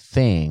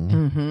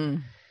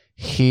anything.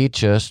 He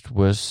just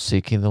was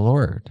seeking the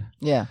Lord.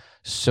 Yeah.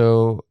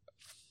 So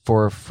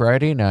for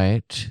Friday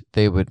night,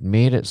 they would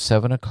meet at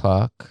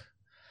 7:00.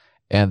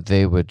 and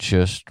they would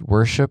just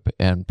worship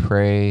and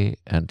pray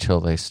until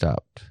they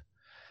stopped.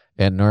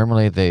 And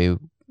normally they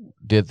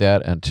did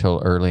that until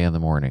early in the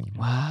morning.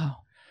 Wow.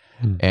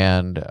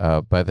 And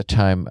by the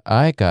time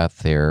I got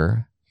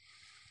there,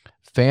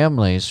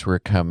 families were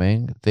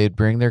coming. They'd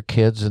bring their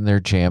kids in their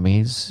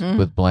jammies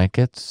with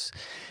blankets,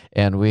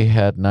 and we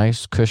had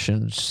nice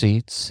cushioned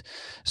seats.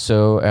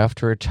 So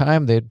after a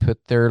time, they'd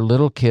put their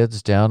little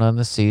kids down on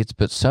the seats,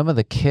 but some of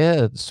the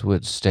kids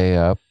would stay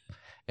up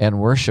and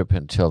worship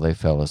until they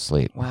fell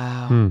asleep.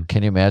 Wow.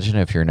 Can you imagine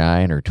if you're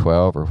 9 or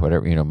 12 or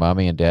whatever,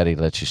 mommy and daddy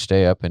let you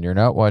stay up and you're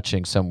not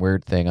watching some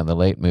weird thing on the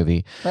late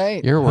movie.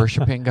 Right. You're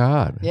worshiping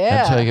God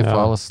until you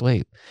fall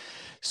asleep.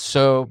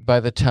 So by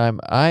the time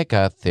I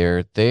got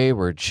there, they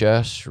were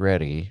just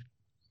ready.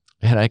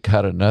 And I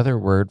got another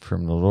word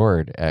from the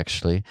Lord,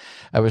 actually.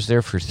 I was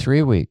there for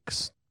 3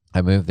 weeks.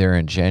 I moved there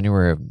in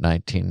January of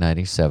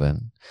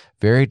 1997.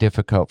 Very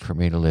difficult for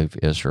me to leave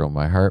Israel.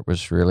 My heart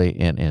was really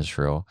in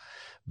Israel.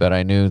 But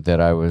I knew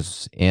that I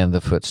was in the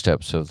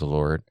footsteps of the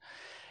Lord.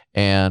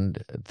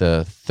 And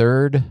the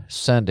third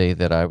Sunday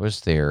that I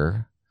was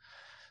there,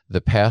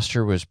 the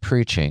pastor was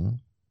preaching,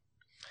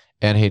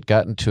 and he'd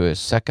gotten to his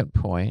second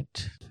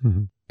point.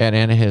 And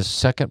in his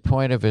second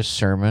point of his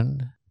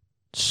sermon,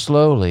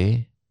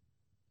 slowly,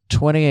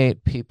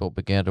 28 people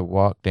began to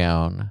walk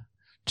down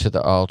to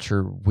the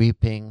altar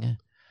weeping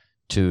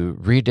to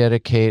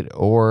rededicate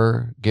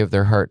or give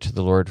their heart to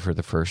the Lord for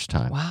the first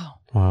time.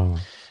 Wow.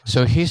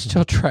 So he's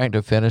still trying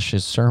to finish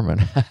his sermon.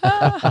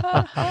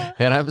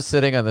 And I'm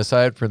sitting on the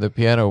side from the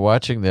piano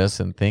watching this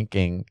and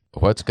thinking,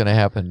 what's going to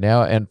happen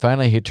now? And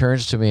finally he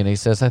turns to me and he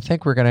says, I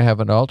think we're going to have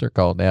an altar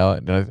call now.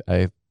 And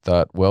I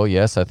thought, well,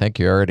 yes, I think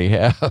you already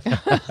have.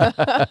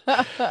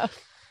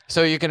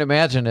 So you can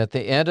imagine at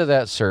the end of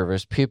that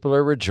service, people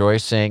are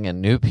rejoicing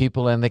and new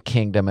people in the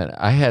kingdom. And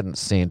I hadn't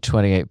seen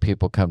 28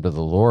 people come to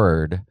the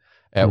Lord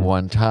at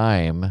one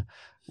time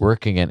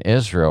working in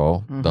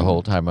Israel the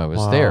whole time I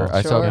was there.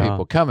 I saw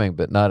people coming,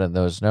 but not in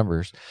those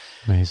numbers.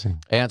 Amazing.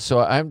 And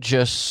so I'm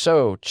just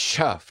so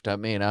chuffed. I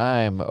mean,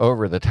 I'm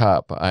over the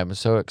top. I'm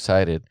so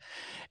excited.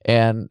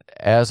 And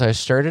as I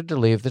started to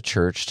leave the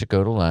church to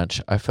go to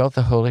lunch, I felt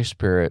the Holy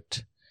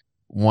Spirit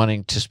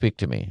wanting to speak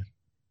to me.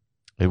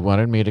 He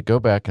wanted me to go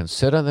back and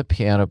sit on the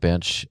piano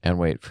bench and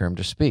wait for him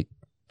to speak.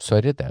 So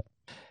I did that.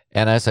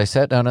 And as I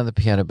sat down on the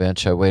piano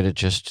bench, I waited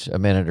just a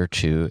minute or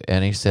two,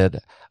 and he said,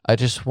 I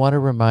just want to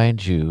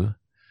remind you,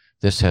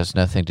 this has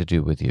nothing to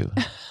do with you.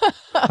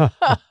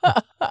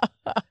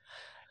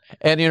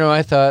 And,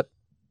 I thought,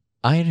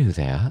 I knew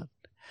that.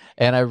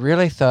 And I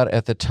really thought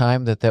at the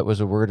time that that was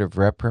a word of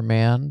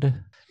reprimand,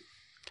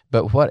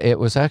 but it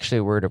was actually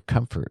a word of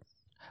comfort,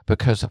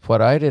 because of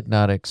what I did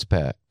not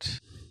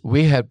expect.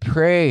 We had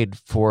prayed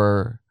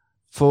for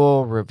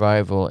full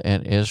revival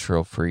in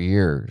Israel for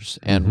years,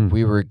 and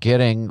we were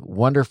getting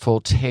wonderful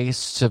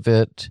tastes of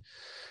it.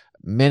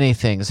 Many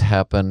things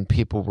happened.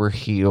 People were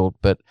healed,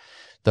 but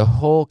the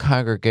whole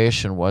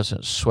congregation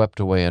wasn't swept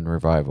away in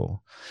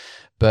revival.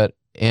 But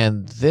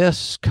in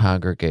this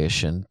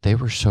congregation, they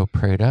were so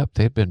prayed up.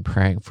 They'd been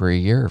praying for a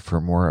year for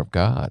more of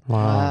God.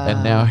 Wow.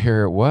 And now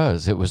here it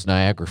was. It was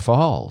Niagara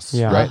Falls,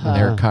 right in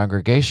their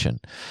congregation.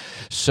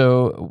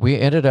 So we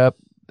ended up,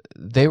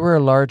 they were a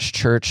large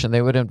church and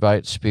they would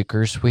invite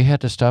speakers. We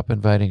had to stop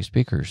inviting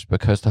speakers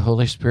because the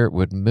Holy Spirit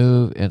would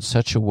move in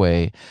such a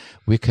way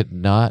we could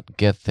not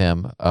get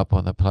them up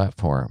on the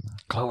platform.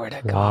 Glory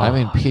to God. I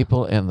mean,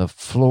 people in the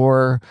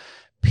floor,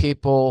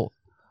 people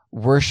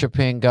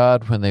worshiping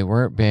God when they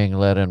weren't being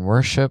led in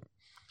worship.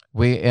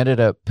 We ended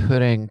up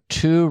putting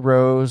 2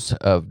 rows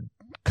of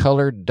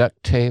colored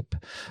duct tape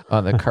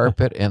on the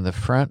carpet in the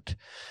front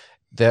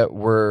that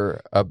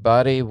were a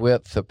body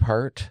width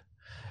apart.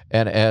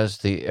 And as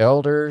the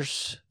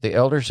elders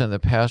and the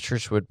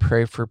pastors would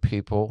pray for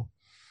people,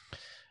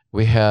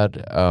 we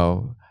had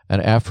an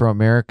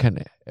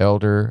Afro-American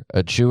elder,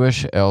 a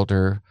Jewish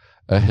elder,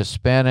 a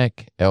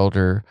Hispanic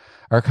elder.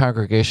 Our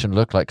congregation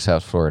looked like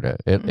South Florida.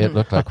 It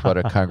looked like what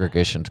a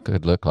congregation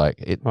could look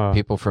like.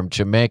 People from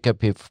Jamaica,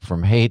 people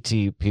from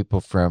Haiti, people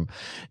from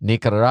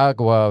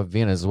Nicaragua,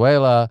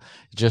 Venezuela,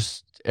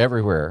 just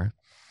everywhere.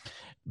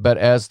 But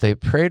as they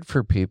prayed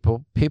for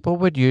people, people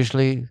would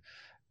usually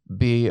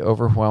be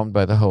overwhelmed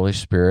by the Holy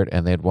Spirit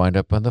and they'd wind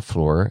up on the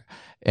floor,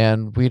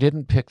 and we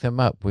didn't pick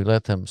them up. We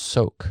let them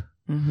soak.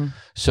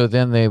 So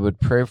then they would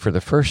pray for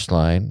the first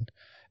line,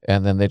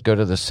 and then they'd go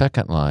to the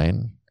second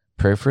line,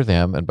 pray for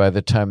them, and by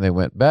the time they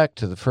went back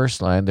to the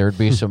first line, there'd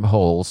be some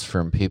holes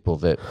from people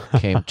that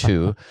came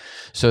to.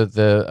 So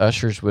the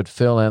ushers would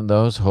fill in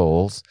those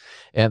holes,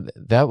 and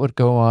that would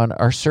go on.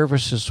 Our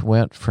services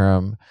went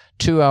from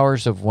 2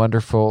 hours of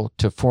wonderful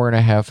to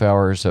 4.5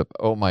 hours of,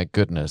 oh my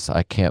goodness,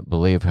 I can't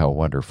believe how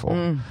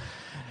wonderful.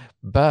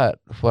 But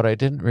what I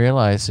didn't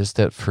realize is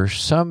that for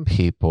some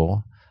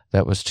people,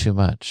 that was too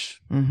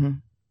much.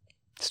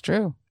 It's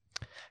true.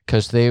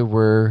 Because they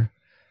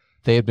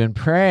had been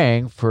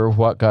praying for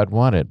what God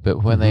wanted,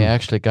 but when they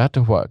actually got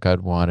to what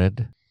God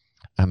wanted,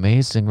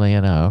 amazingly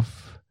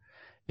enough,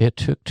 it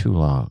took too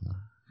long.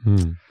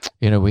 Hmm.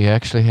 We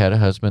actually had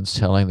husbands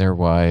telling their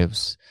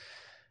wives,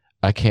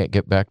 I can't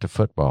get back to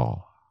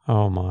football.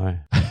 Oh, my.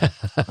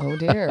 Oh,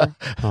 dear.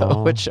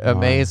 Oh, Which my.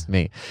 amazed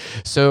me.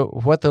 So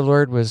what the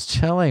Lord was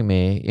telling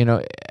me,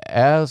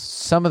 as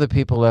some of the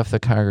people left the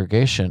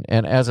congregation,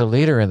 and as a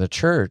leader in the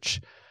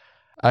church,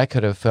 I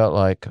could have felt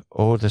like,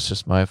 oh, this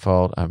is my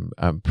fault.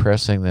 I'm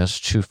pressing this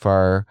too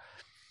far.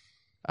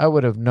 I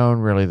would have known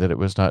really that it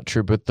was not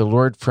true. But the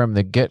Lord from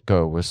the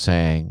get-go was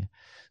saying,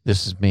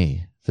 this is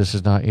me. This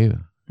is not you.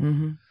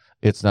 Mm-hmm.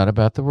 It's not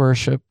about the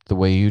worship, the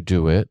way you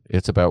do it.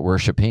 It's about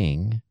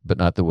worshiping, but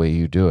not the way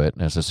you do it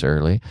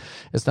necessarily.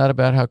 It's not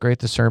about how great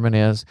the sermon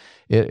is.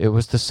 It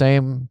was the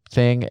same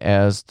thing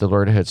as the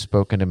Lord had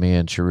spoken to me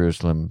in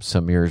Jerusalem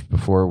some years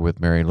before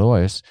with Mary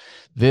Lois.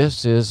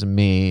 This is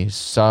me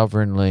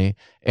sovereignly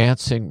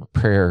answering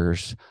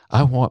prayers.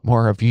 I want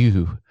more of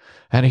you.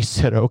 And he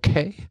said,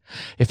 okay,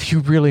 if you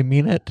really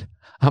mean it,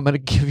 I'm going to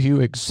give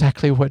you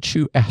exactly what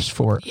you asked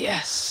for.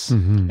 Yes.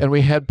 Mm-hmm. And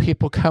we had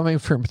people coming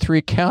from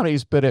 3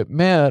 counties, but it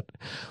meant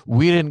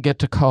we didn't get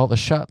to call the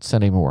shots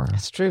anymore.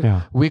 That's true.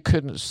 Yeah. We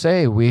couldn't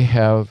say we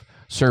have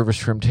service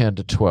from 10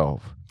 to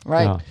 12.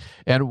 Right. Yeah.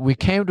 And we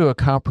came to a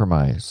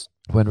compromise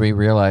when we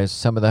realized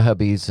some of the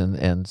hubbies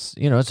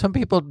and some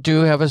people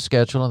do have a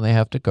schedule and they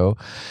have to go.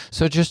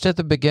 So just at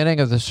the beginning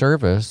of the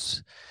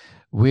service,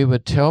 we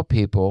would tell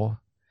people,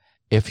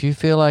 if you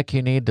feel like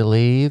you need to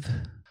leave,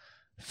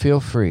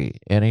 feel free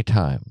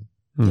anytime.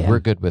 Mhm. We're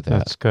good with that.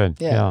 That's good.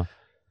 Yeah. Yeah.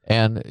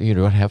 And you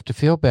don't have to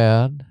feel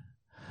bad.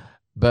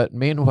 But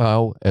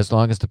meanwhile, as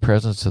long as the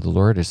presence of the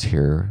Lord is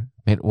here,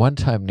 one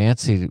time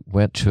Nancy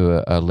went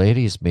to a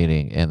ladies'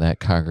 meeting in that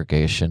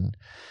congregation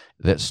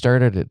that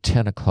started at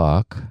 10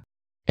 o'clock,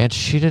 and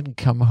she didn't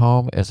come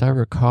home. As I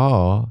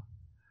recall,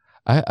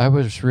 I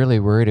was really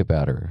worried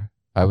about her.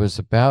 I was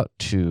about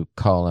to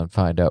call and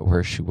find out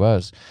where she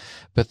was,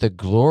 but the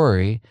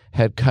glory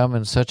had come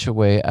in such a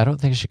way, I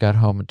don't think she got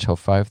home until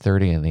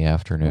 5:30 in the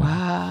afternoon.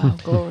 Wow.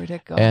 Glory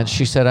to God. And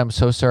she said, I'm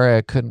so sorry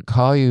I couldn't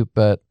call you,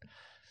 but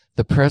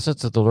the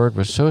presence of the Lord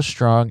was so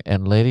strong,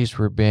 and ladies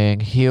were being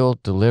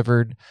healed,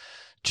 delivered,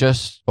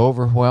 just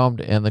overwhelmed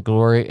in the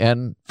glory.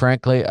 And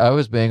frankly, I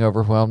was being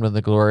overwhelmed in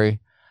the glory.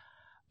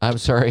 I'm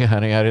sorry,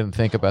 honey, I didn't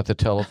think about the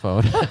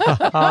telephone.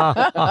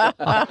 Yeah,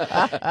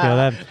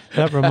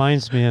 that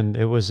reminds me, and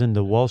it was in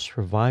the Welsh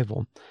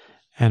revival,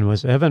 and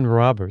was Evan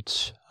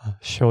Roberts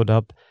showed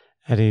up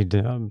at a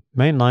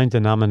mainline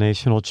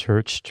denominational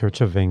church,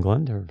 Church of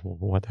England or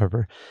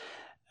whatever,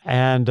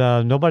 and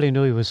nobody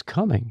knew he was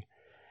coming,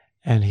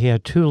 and he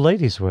had 2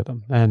 ladies with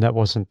him, and that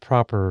wasn't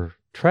proper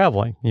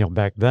traveling,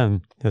 back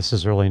then. This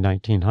is early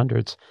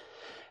 1900s,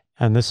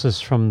 and this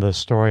is from the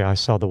story I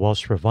saw, the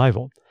Welsh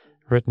revival,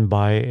 written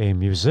by a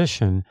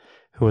musician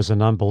who was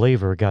an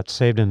unbeliever, got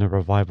saved in the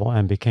revival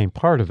and became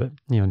part of it,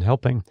 and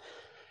helping.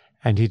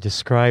 And he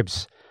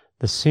describes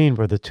the scene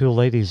where the 2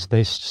 ladies,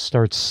 they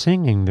start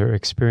singing their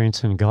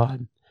experience in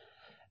God.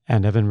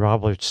 And Evan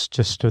Roberts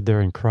just stood there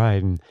and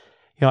cried. And,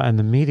 and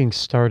the meeting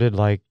started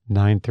like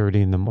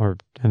 9:30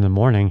 in the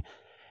morning.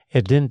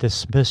 It didn't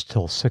dismiss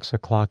till 6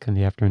 o'clock in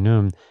the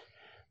afternoon.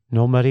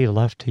 Nobody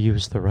left to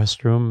use the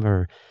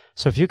restroom.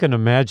 So if you can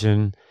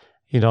imagine,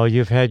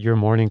 you've had your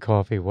morning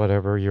coffee,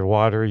 whatever, your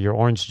water, your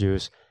orange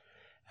juice,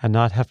 and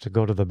not have to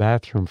go to the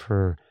bathroom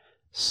for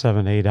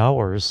 7-8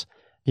 hours.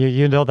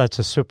 That's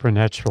a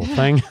supernatural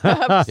thing.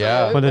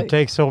 Absolutely. When it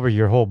takes over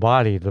your whole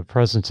body, the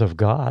presence of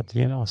God,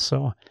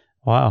 so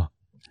wow.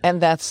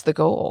 And that's the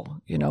goal.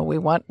 We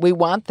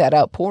want that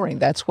outpouring.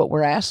 That's what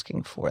we're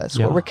asking for. That's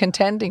what we're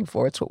contending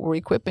for. It's what we're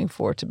equipping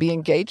for, to be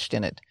engaged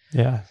in it.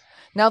 Yeah.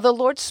 Now, the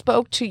Lord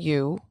spoke to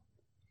you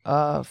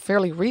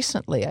fairly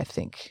recently, I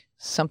think,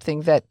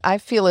 something that I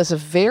feel is a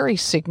very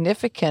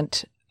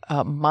significant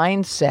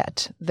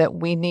mindset that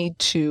we need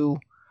to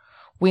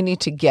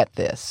get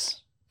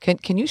this.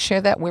 Can you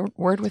share that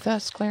word with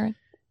us, Claren?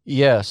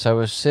 Yes, I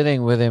was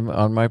sitting with him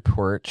on my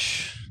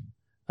porch.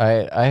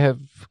 I have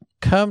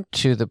come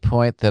to the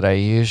point that I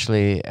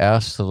usually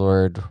ask the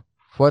Lord,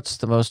 what's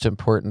the most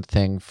important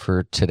thing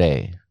for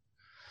today?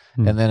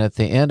 And then at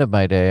the end of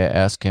my day, I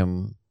ask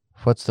him,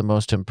 what's the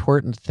most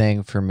important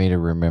thing for me to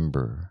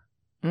remember?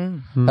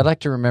 I'd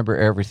like to remember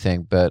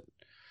everything, but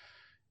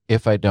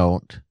if I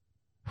don't,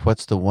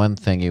 what's the one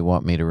thing you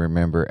want me to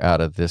remember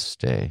out of this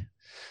day?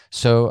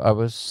 So I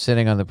was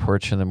sitting on the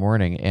porch in the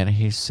morning, and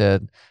he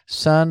said,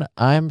 son,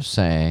 I'm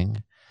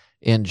saying,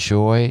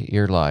 enjoy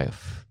your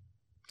life.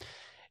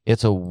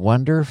 It's a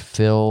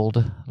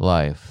wonder-filled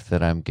life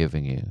that I'm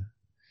giving you.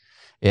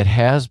 It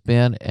has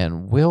been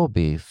and will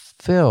be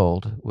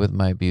filled with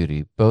my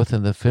beauty, both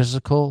in the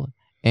physical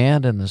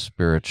and in the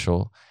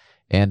spiritual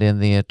and in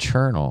the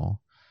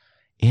eternal.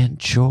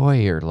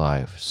 Enjoy your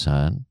life,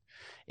 son.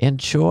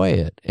 Enjoy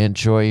it.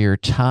 Enjoy your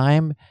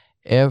time,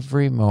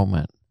 every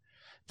moment.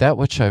 That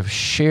which I've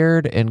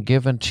shared and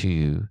given to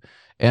you,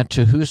 and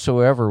to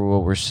whosoever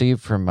will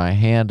receive from my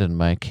hand in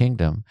my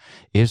kingdom,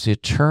 is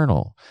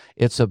eternal.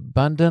 It's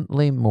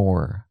abundantly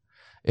more.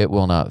 It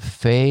will not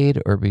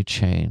fade or be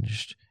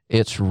changed.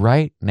 It's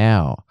right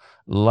now.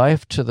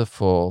 life to the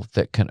full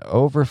that can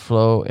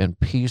overflow in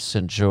peace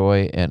and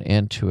joy and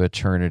into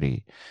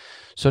eternity.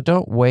 So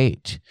don't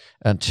wait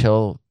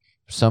until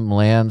some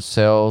land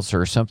sells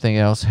or something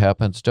else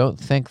happens. Don't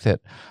think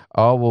that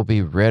all will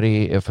be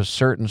ready if a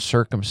certain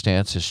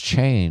circumstance is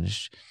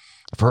changed,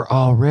 for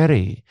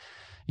already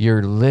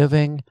you're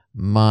living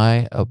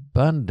my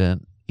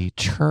abundant,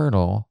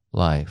 eternal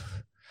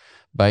life.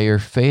 By your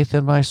faith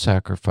in my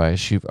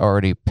sacrifice, you've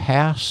already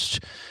passed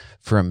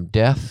from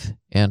death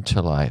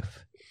into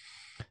life.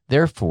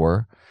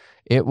 Therefore,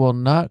 it will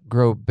not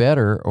grow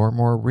better or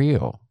more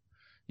real.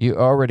 You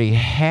already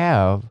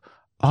have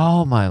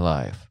all my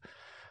life.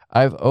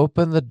 I've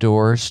opened the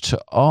doors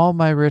to all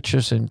my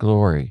riches and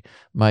glory,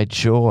 my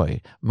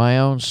joy, my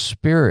own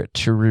spirit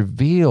to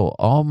reveal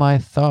all my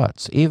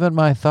thoughts, even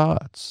my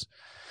thoughts.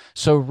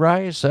 So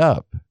rise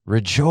up,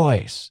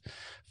 rejoice.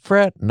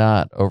 Fret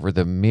not over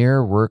the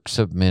mere works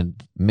of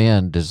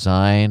men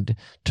designed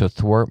to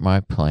thwart my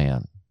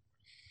plan.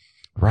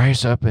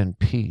 Rise up in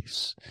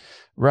peace.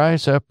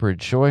 Rise up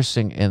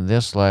rejoicing in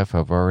this life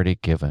I've already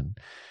given.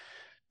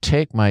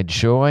 Take my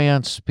joy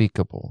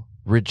unspeakable.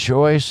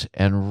 Rejoice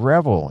and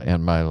revel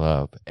in my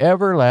love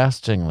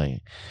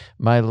everlastingly.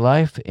 My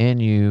life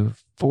in you,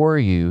 for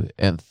you,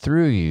 and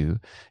through you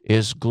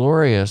is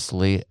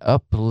gloriously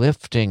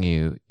uplifting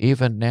you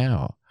even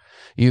now.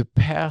 You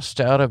passed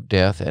out of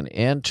death and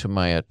into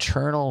my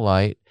eternal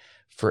light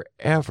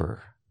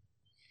forever.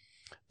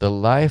 The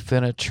life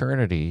in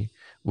eternity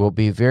will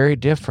be very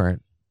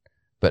different,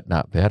 but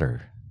not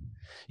better.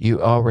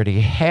 You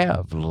already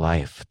have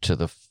life to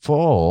the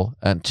full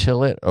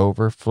until it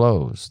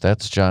overflows.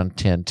 That's John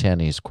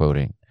 10:10 he's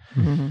quoting.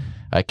 Mm-hmm.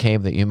 I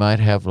came that you might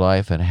have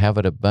life and have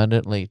it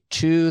abundantly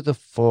to the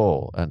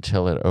full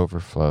until it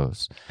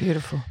overflows.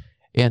 Beautiful.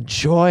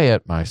 Enjoy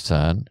it, my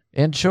son.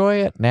 Enjoy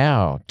it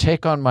now.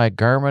 Take on my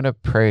garment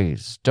of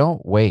praise.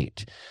 Don't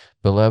wait,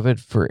 beloved,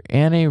 for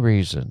any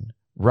reason.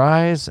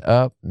 Rise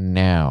up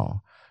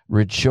now.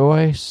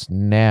 Rejoice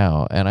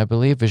now. And I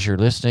believe as you're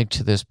listening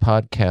to this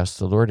podcast,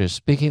 the Lord is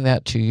speaking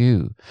that to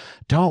you.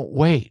 Don't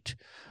wait.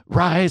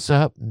 Rise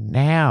up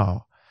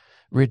now.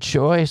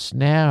 Rejoice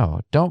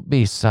now. Don't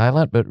be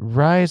silent, but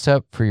rise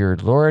up, for your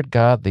Lord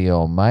God the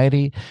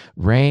Almighty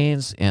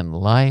reigns in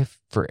life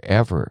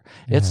forever.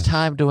 Yes. It's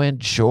time to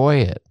enjoy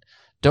it.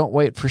 Don't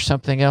wait for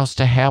something else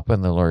to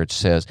happen, the Lord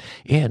says.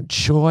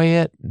 Enjoy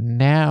it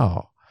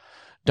now.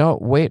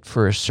 Don't wait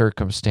for a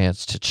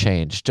circumstance to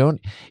change.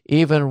 Don't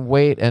even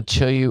wait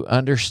until you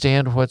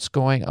understand what's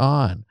going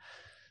on.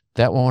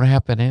 That won't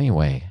happen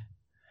anyway.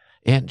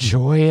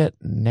 Enjoy it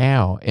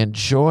now.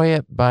 Enjoy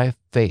it by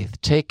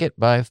faith. Take it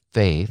by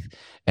faith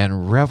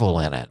and revel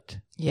in it.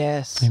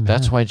 Yes. Amen.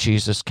 That's why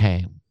Jesus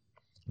came.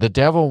 The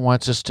devil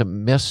wants us to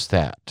miss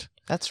that.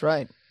 That's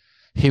right.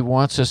 He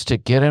wants us to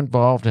get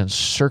involved in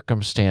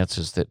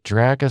circumstances that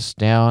drag us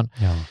down,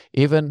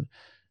 even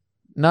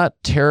not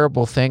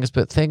terrible things,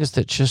 but things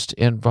that just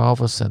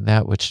involve us in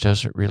that which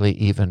doesn't really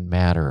even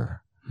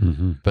matter.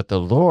 Mm-hmm. But the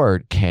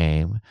Lord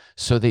came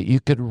so that you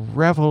could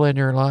revel in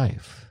your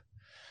life.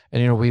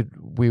 And, you know,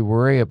 we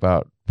worry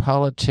about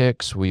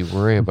politics, we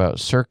worry about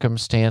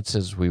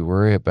circumstances, we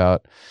worry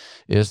about,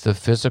 is the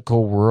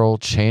physical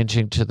world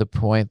changing to the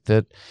point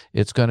that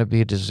it's going to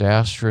be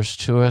disastrous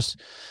to us?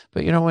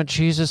 But, you know, when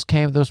Jesus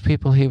came, those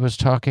people he was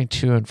talking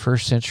to in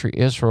first century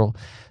Israel,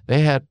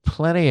 they had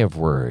plenty of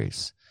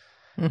worries.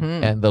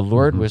 Mm-hmm. And the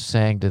Lord was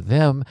saying to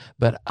them,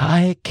 but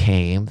I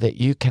came that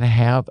you can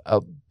have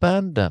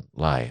abundant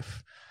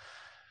life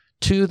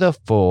to the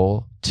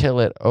full till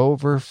it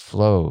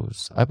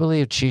overflows. I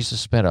believe Jesus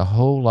spent a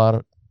whole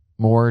lot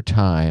more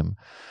time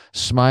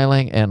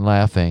smiling and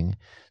laughing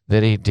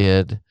than he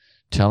did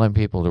telling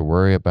people to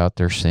worry about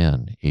their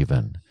sin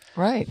even.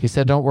 Right. He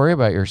said, don't worry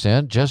about your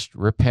sin. Just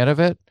repent of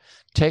it,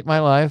 take my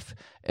life,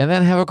 and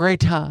then have a great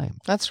time.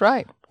 That's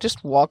right.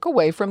 Just walk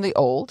away from the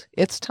old.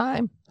 It's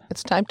time.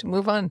 It's time to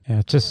move on.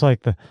 Yeah, just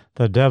like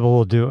the devil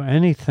will do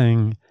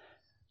anything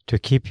to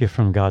keep you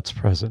from God's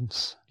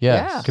presence.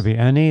 Yes. It could be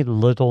any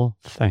little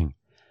thing.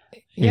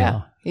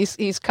 Yeah.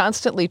 He's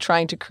constantly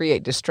trying to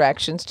create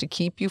distractions to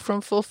keep you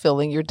from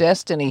fulfilling your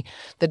destiny,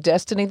 the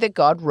destiny that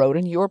God wrote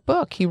in your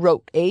book. He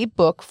wrote a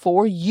book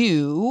for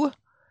you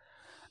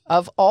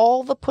of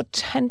all the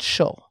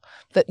potential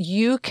that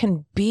you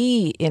can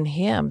be in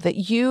him, that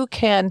you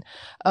can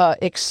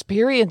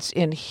experience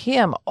in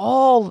him,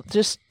 all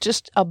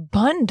just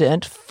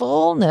abundant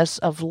fullness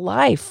of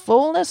life,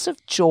 fullness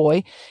of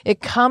joy.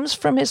 It comes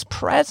from his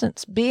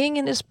presence. Being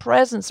in his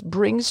presence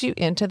brings you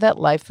into that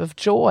life of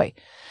joy.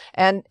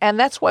 And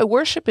that's why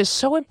worship is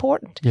so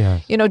important.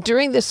 Yes. You know,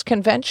 during this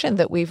convention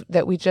that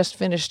we just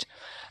finished,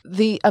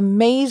 the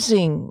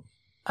amazing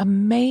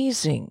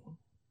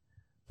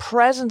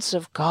presence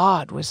of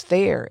God was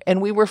there.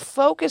 And we were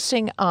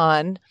focusing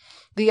on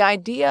the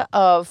idea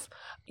of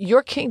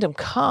your kingdom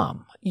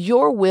come,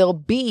 your will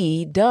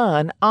be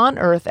done on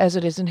earth as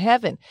it is in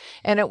heaven.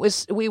 And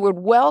we would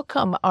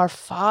welcome our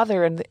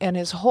Father and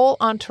his whole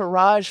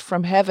entourage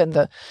from heaven,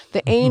 the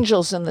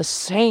angels and the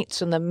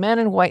saints and the men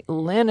in white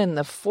linen,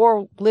 the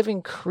four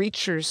living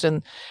creatures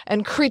and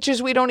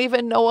creatures we don't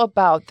even know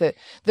about, the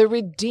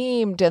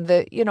redeemed and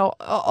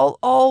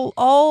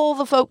all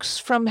the folks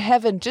from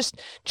heaven,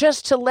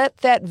 just to let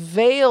that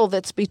veil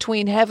that's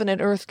between heaven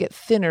and earth get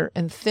thinner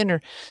and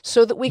thinner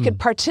so that we could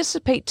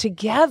participate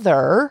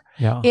together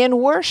in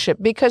worship.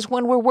 Because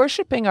when we're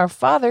worshiping our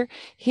Father,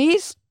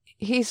 he's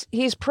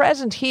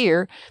present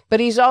here, but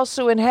he's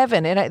also in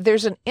heaven. And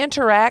there's an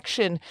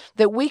interaction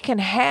that we can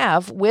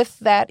have with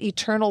that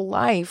eternal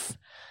life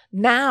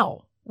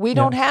now. We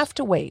don't have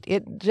to wait.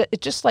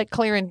 It just like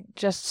Claren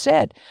just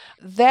said,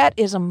 that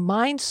is a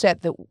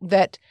mindset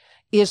that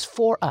is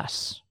for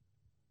us.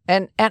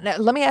 And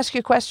let me ask you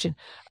a question.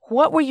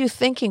 What were you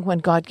thinking when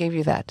God gave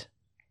you that?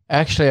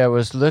 Actually, I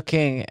was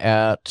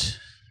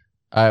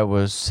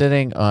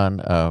sitting on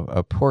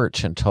a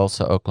porch in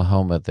Tulsa,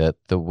 Oklahoma, that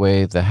the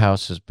way the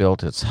house is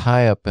built, it's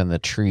high up in the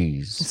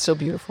trees. It's so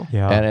beautiful.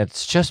 Yeah. And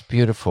it's just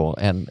beautiful.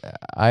 And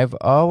I've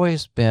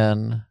always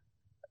been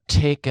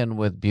taken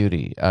with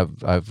beauty.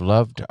 I've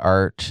loved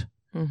art.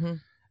 Mm-hmm.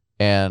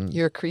 And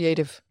you're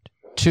creative.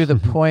 To the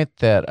point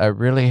that I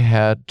really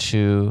had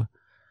to,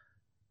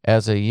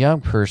 as a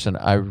young person,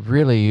 I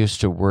really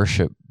used to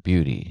worship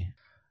beauty.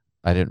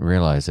 I didn't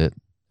realize it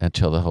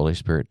until the Holy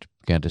Spirit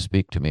began to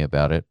speak to me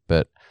about it.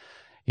 But,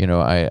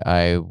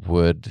 I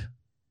would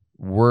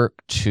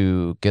work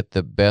to get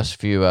the best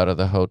view out of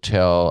the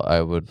hotel. I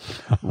would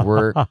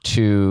work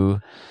to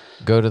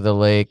go to the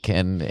lake,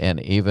 and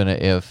even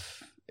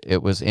if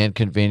it was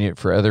inconvenient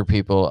for other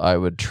people, I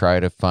would try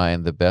to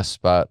find the best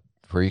spot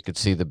where you could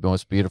see the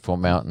most beautiful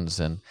mountains,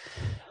 and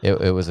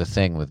it was a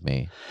thing with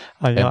me.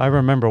 I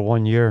remember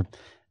one year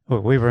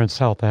we were in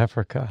South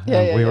Africa,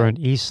 and we were in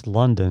East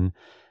London,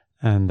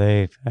 and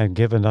they had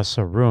given us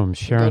a room,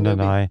 Sharon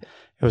and I.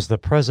 It was the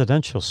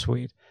presidential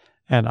suite,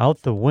 and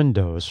out the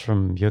windows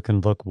you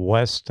can look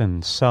west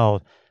and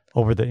south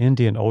over the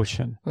Indian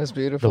Ocean. It was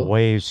beautiful. The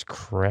waves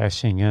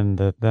crashing in,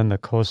 then the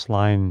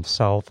coastline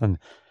south, and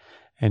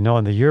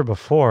the year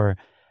before,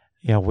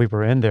 we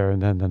were in there,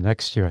 and then the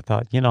next year I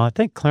thought, I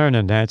think Claren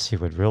and Nancy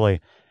would really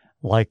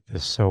like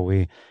this, so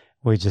we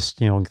just,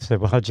 said,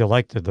 well, how'd you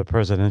like the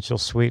presidential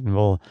suite? And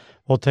we'll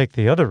take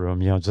the other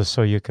room, just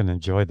so you can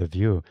enjoy the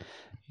view,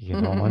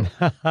 and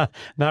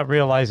not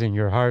realizing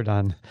you're hard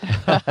on.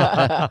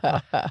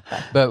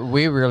 But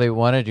we really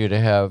wanted you to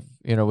have,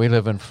 we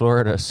live in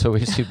Florida, so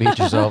we see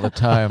beaches all the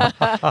time.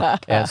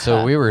 And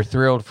so we were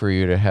thrilled for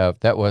you to have,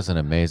 that was an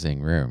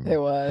amazing room. It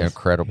was.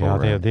 Incredible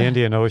room. The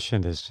Indian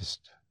Ocean is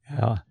just,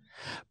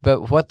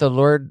 But what the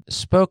Lord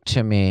spoke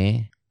to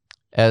me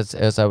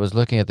as I was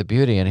looking at the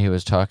beauty, and he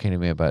was talking to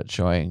me about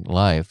enjoying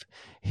life,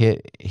 he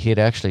had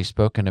actually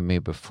spoken to me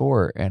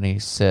before, and he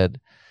said,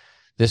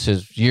 this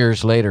is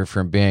years later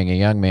from being a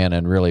young man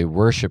and really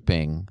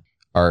worshiping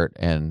art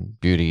and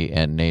beauty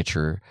and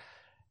nature.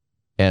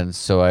 And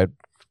so I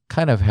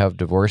kind of have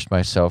divorced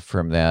myself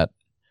from that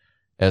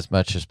as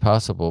much as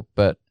possible,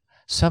 but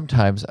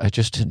sometimes I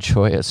just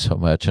enjoy it so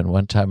much. And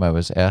one time I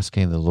was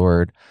asking the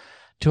Lord,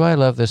 do I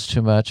love this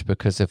too much?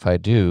 Because if I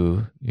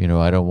do,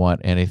 I don't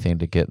want anything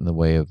to get in the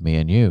way of me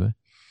and you.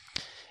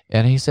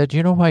 And he said,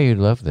 you know why you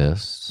love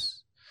this?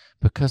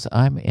 Because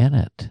I'm in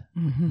it.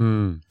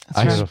 Mm-hmm.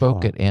 I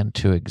spoke it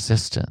into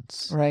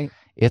existence. Right.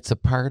 It's a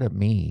part of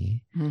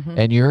me,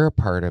 and you're a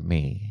part of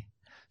me.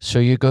 So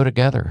you go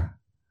together.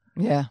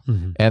 Yeah.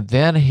 Mm-hmm. And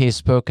then he's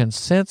spoken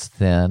since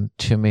then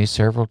to me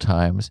several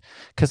times,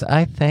 because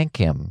I thank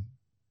him.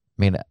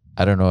 I mean,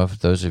 I don't know if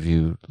those of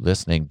you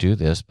listening do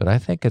this, but I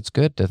think it's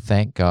good to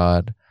thank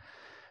God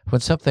when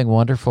something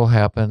wonderful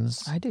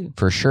happens. I do.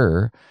 For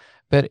sure.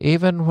 But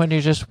even when you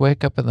just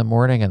wake up in the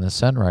morning and the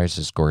sunrise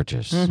is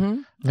gorgeous. Mm-hmm.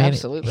 I mean,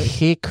 absolutely.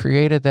 He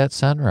created that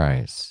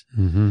sunrise.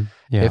 Mm-hmm.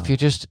 Yeah. If you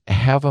just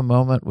have a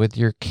moment with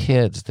your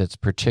kids that's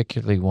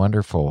particularly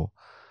wonderful,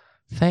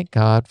 thank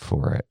God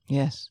for it.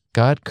 Yes.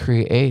 God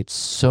creates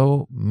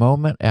so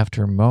moment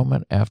after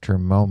moment after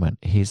moment.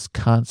 He's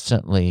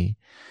constantly...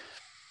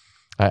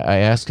 I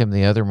asked him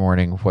the other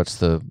morning, what's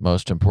the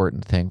most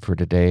important thing for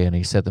today? And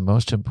he said, the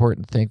most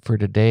important thing for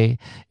today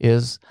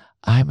is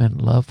I'm in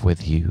love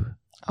with you.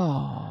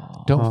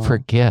 Oh. Don't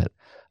forget,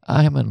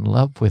 I'm in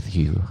love with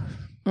you.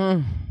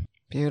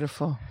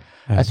 Beautiful.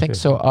 I think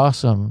so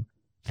awesome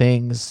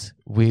things.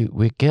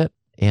 We get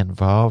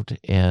involved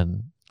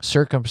in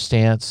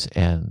circumstance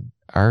and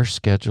our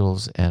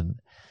schedules,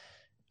 and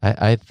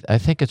I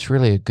think it's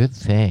really a good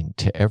thing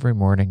to every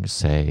morning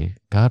say,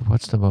 God,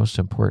 what's the most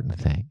important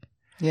thing?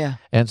 Yeah.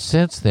 And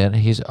since then,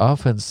 he's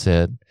often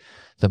said,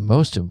 the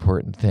most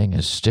important thing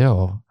is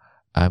still,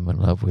 I'm in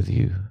love with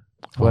you.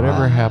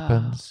 Whatever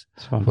happens,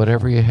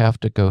 whatever you have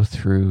to go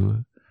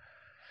through.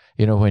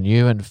 When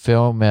you and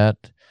Phil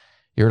met,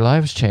 your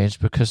lives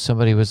changed because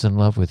somebody was in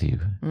love with you.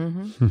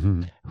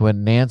 Mm-hmm.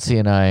 When Nancy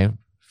and I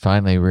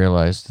finally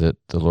realized that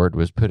the Lord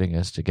was putting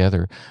us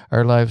together,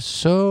 our lives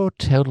so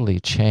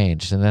totally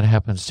changed, and that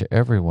happens to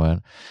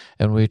everyone.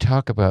 And we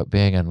talk about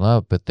being in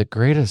love, but the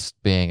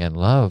greatest being in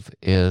love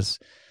is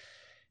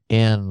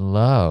in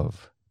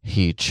love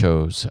he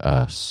chose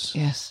us.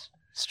 Yes,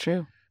 it's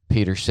true.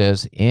 Peter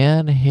says,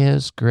 in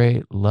his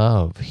great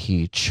love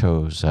he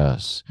chose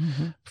us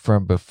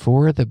from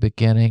before the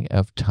beginning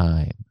of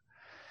time.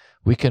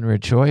 We can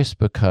rejoice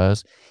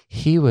because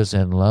he was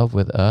in love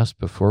with us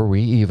before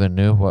we even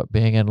knew what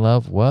being in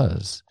love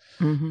was.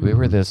 We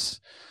were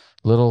this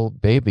little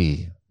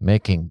baby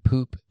making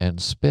poop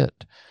and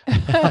spit.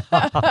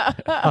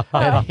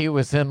 And he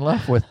was in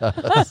love with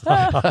us.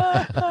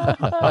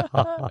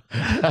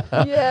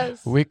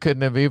 Yes. We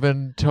couldn't have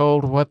even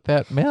told what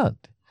that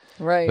meant.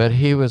 Right. But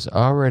he was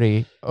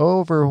already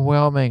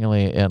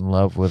overwhelmingly in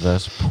love with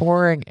us,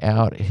 pouring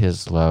out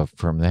his love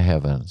from the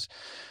heavens,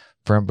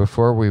 from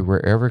before we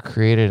were ever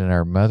created in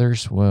our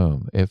mother's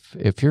womb.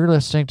 If you're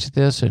listening to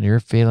this and you're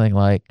feeling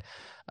like,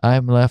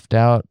 I'm left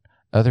out,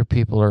 other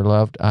people are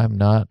loved, I'm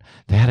not,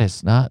 that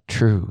is not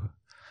true.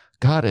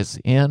 God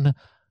is in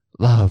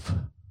love.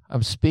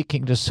 I'm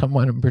speaking to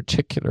someone in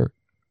particular.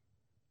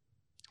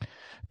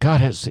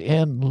 God is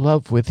in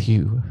love with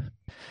you.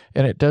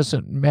 And it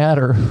doesn't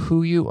matter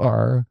who you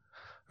are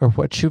or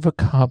what you've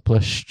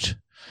accomplished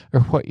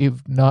or what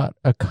you've not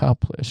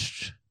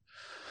accomplished.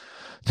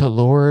 The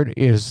Lord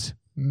is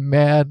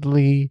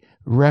madly,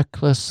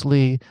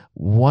 recklessly,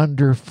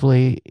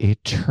 wonderfully,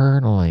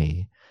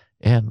 eternally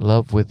in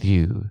love with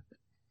you,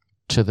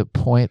 to the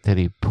point that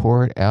he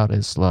poured out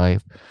his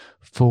life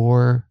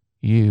for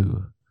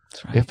you.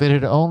 That's right. If it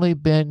had only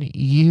been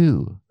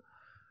you,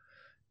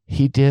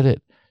 he did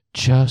it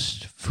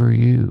just for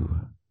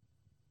you.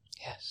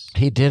 Yes.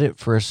 He did it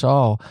for us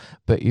all,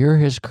 but you're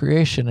his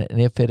creation,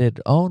 and if it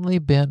had only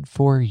been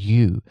for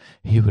you,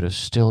 he would have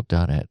still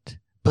done it.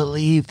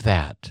 Believe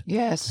that.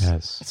 Yes.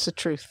 Yes. It's the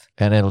truth.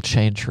 And it'll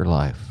change your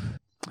life.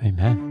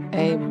 Amen.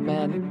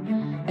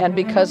 Amen. And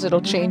because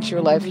it'll change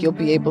your life, you'll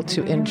be able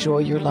to enjoy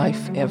your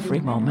life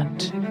every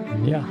moment.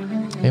 Yeah.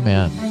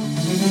 Amen.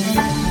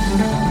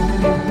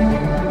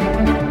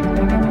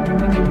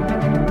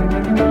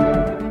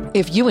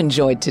 If you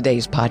enjoyed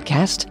today's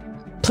podcast,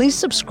 please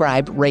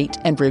subscribe, rate,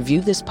 and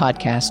review this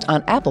podcast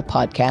on Apple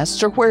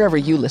Podcasts or wherever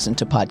you listen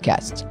to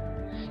podcasts.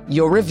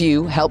 Your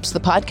review helps the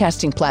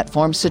podcasting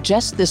platform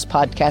suggest this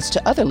podcast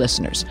to other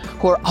listeners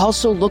who are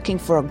also looking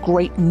for a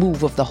great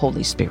move of the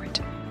Holy Spirit.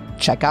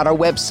 Check out our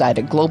website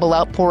at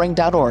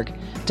globaloutpouring.org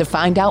to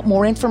find out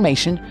more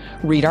information,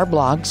 read our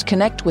blogs,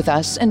 connect with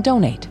us, and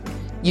donate.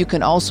 You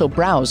can also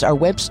browse our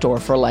web store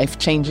for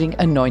life-changing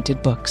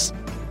anointed books.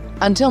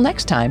 Until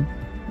next time,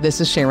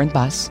 this is Sharon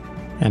Buss.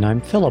 And I'm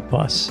Philip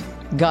Buss.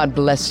 God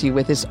bless you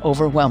with his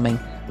overwhelming,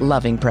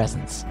 loving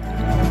presence.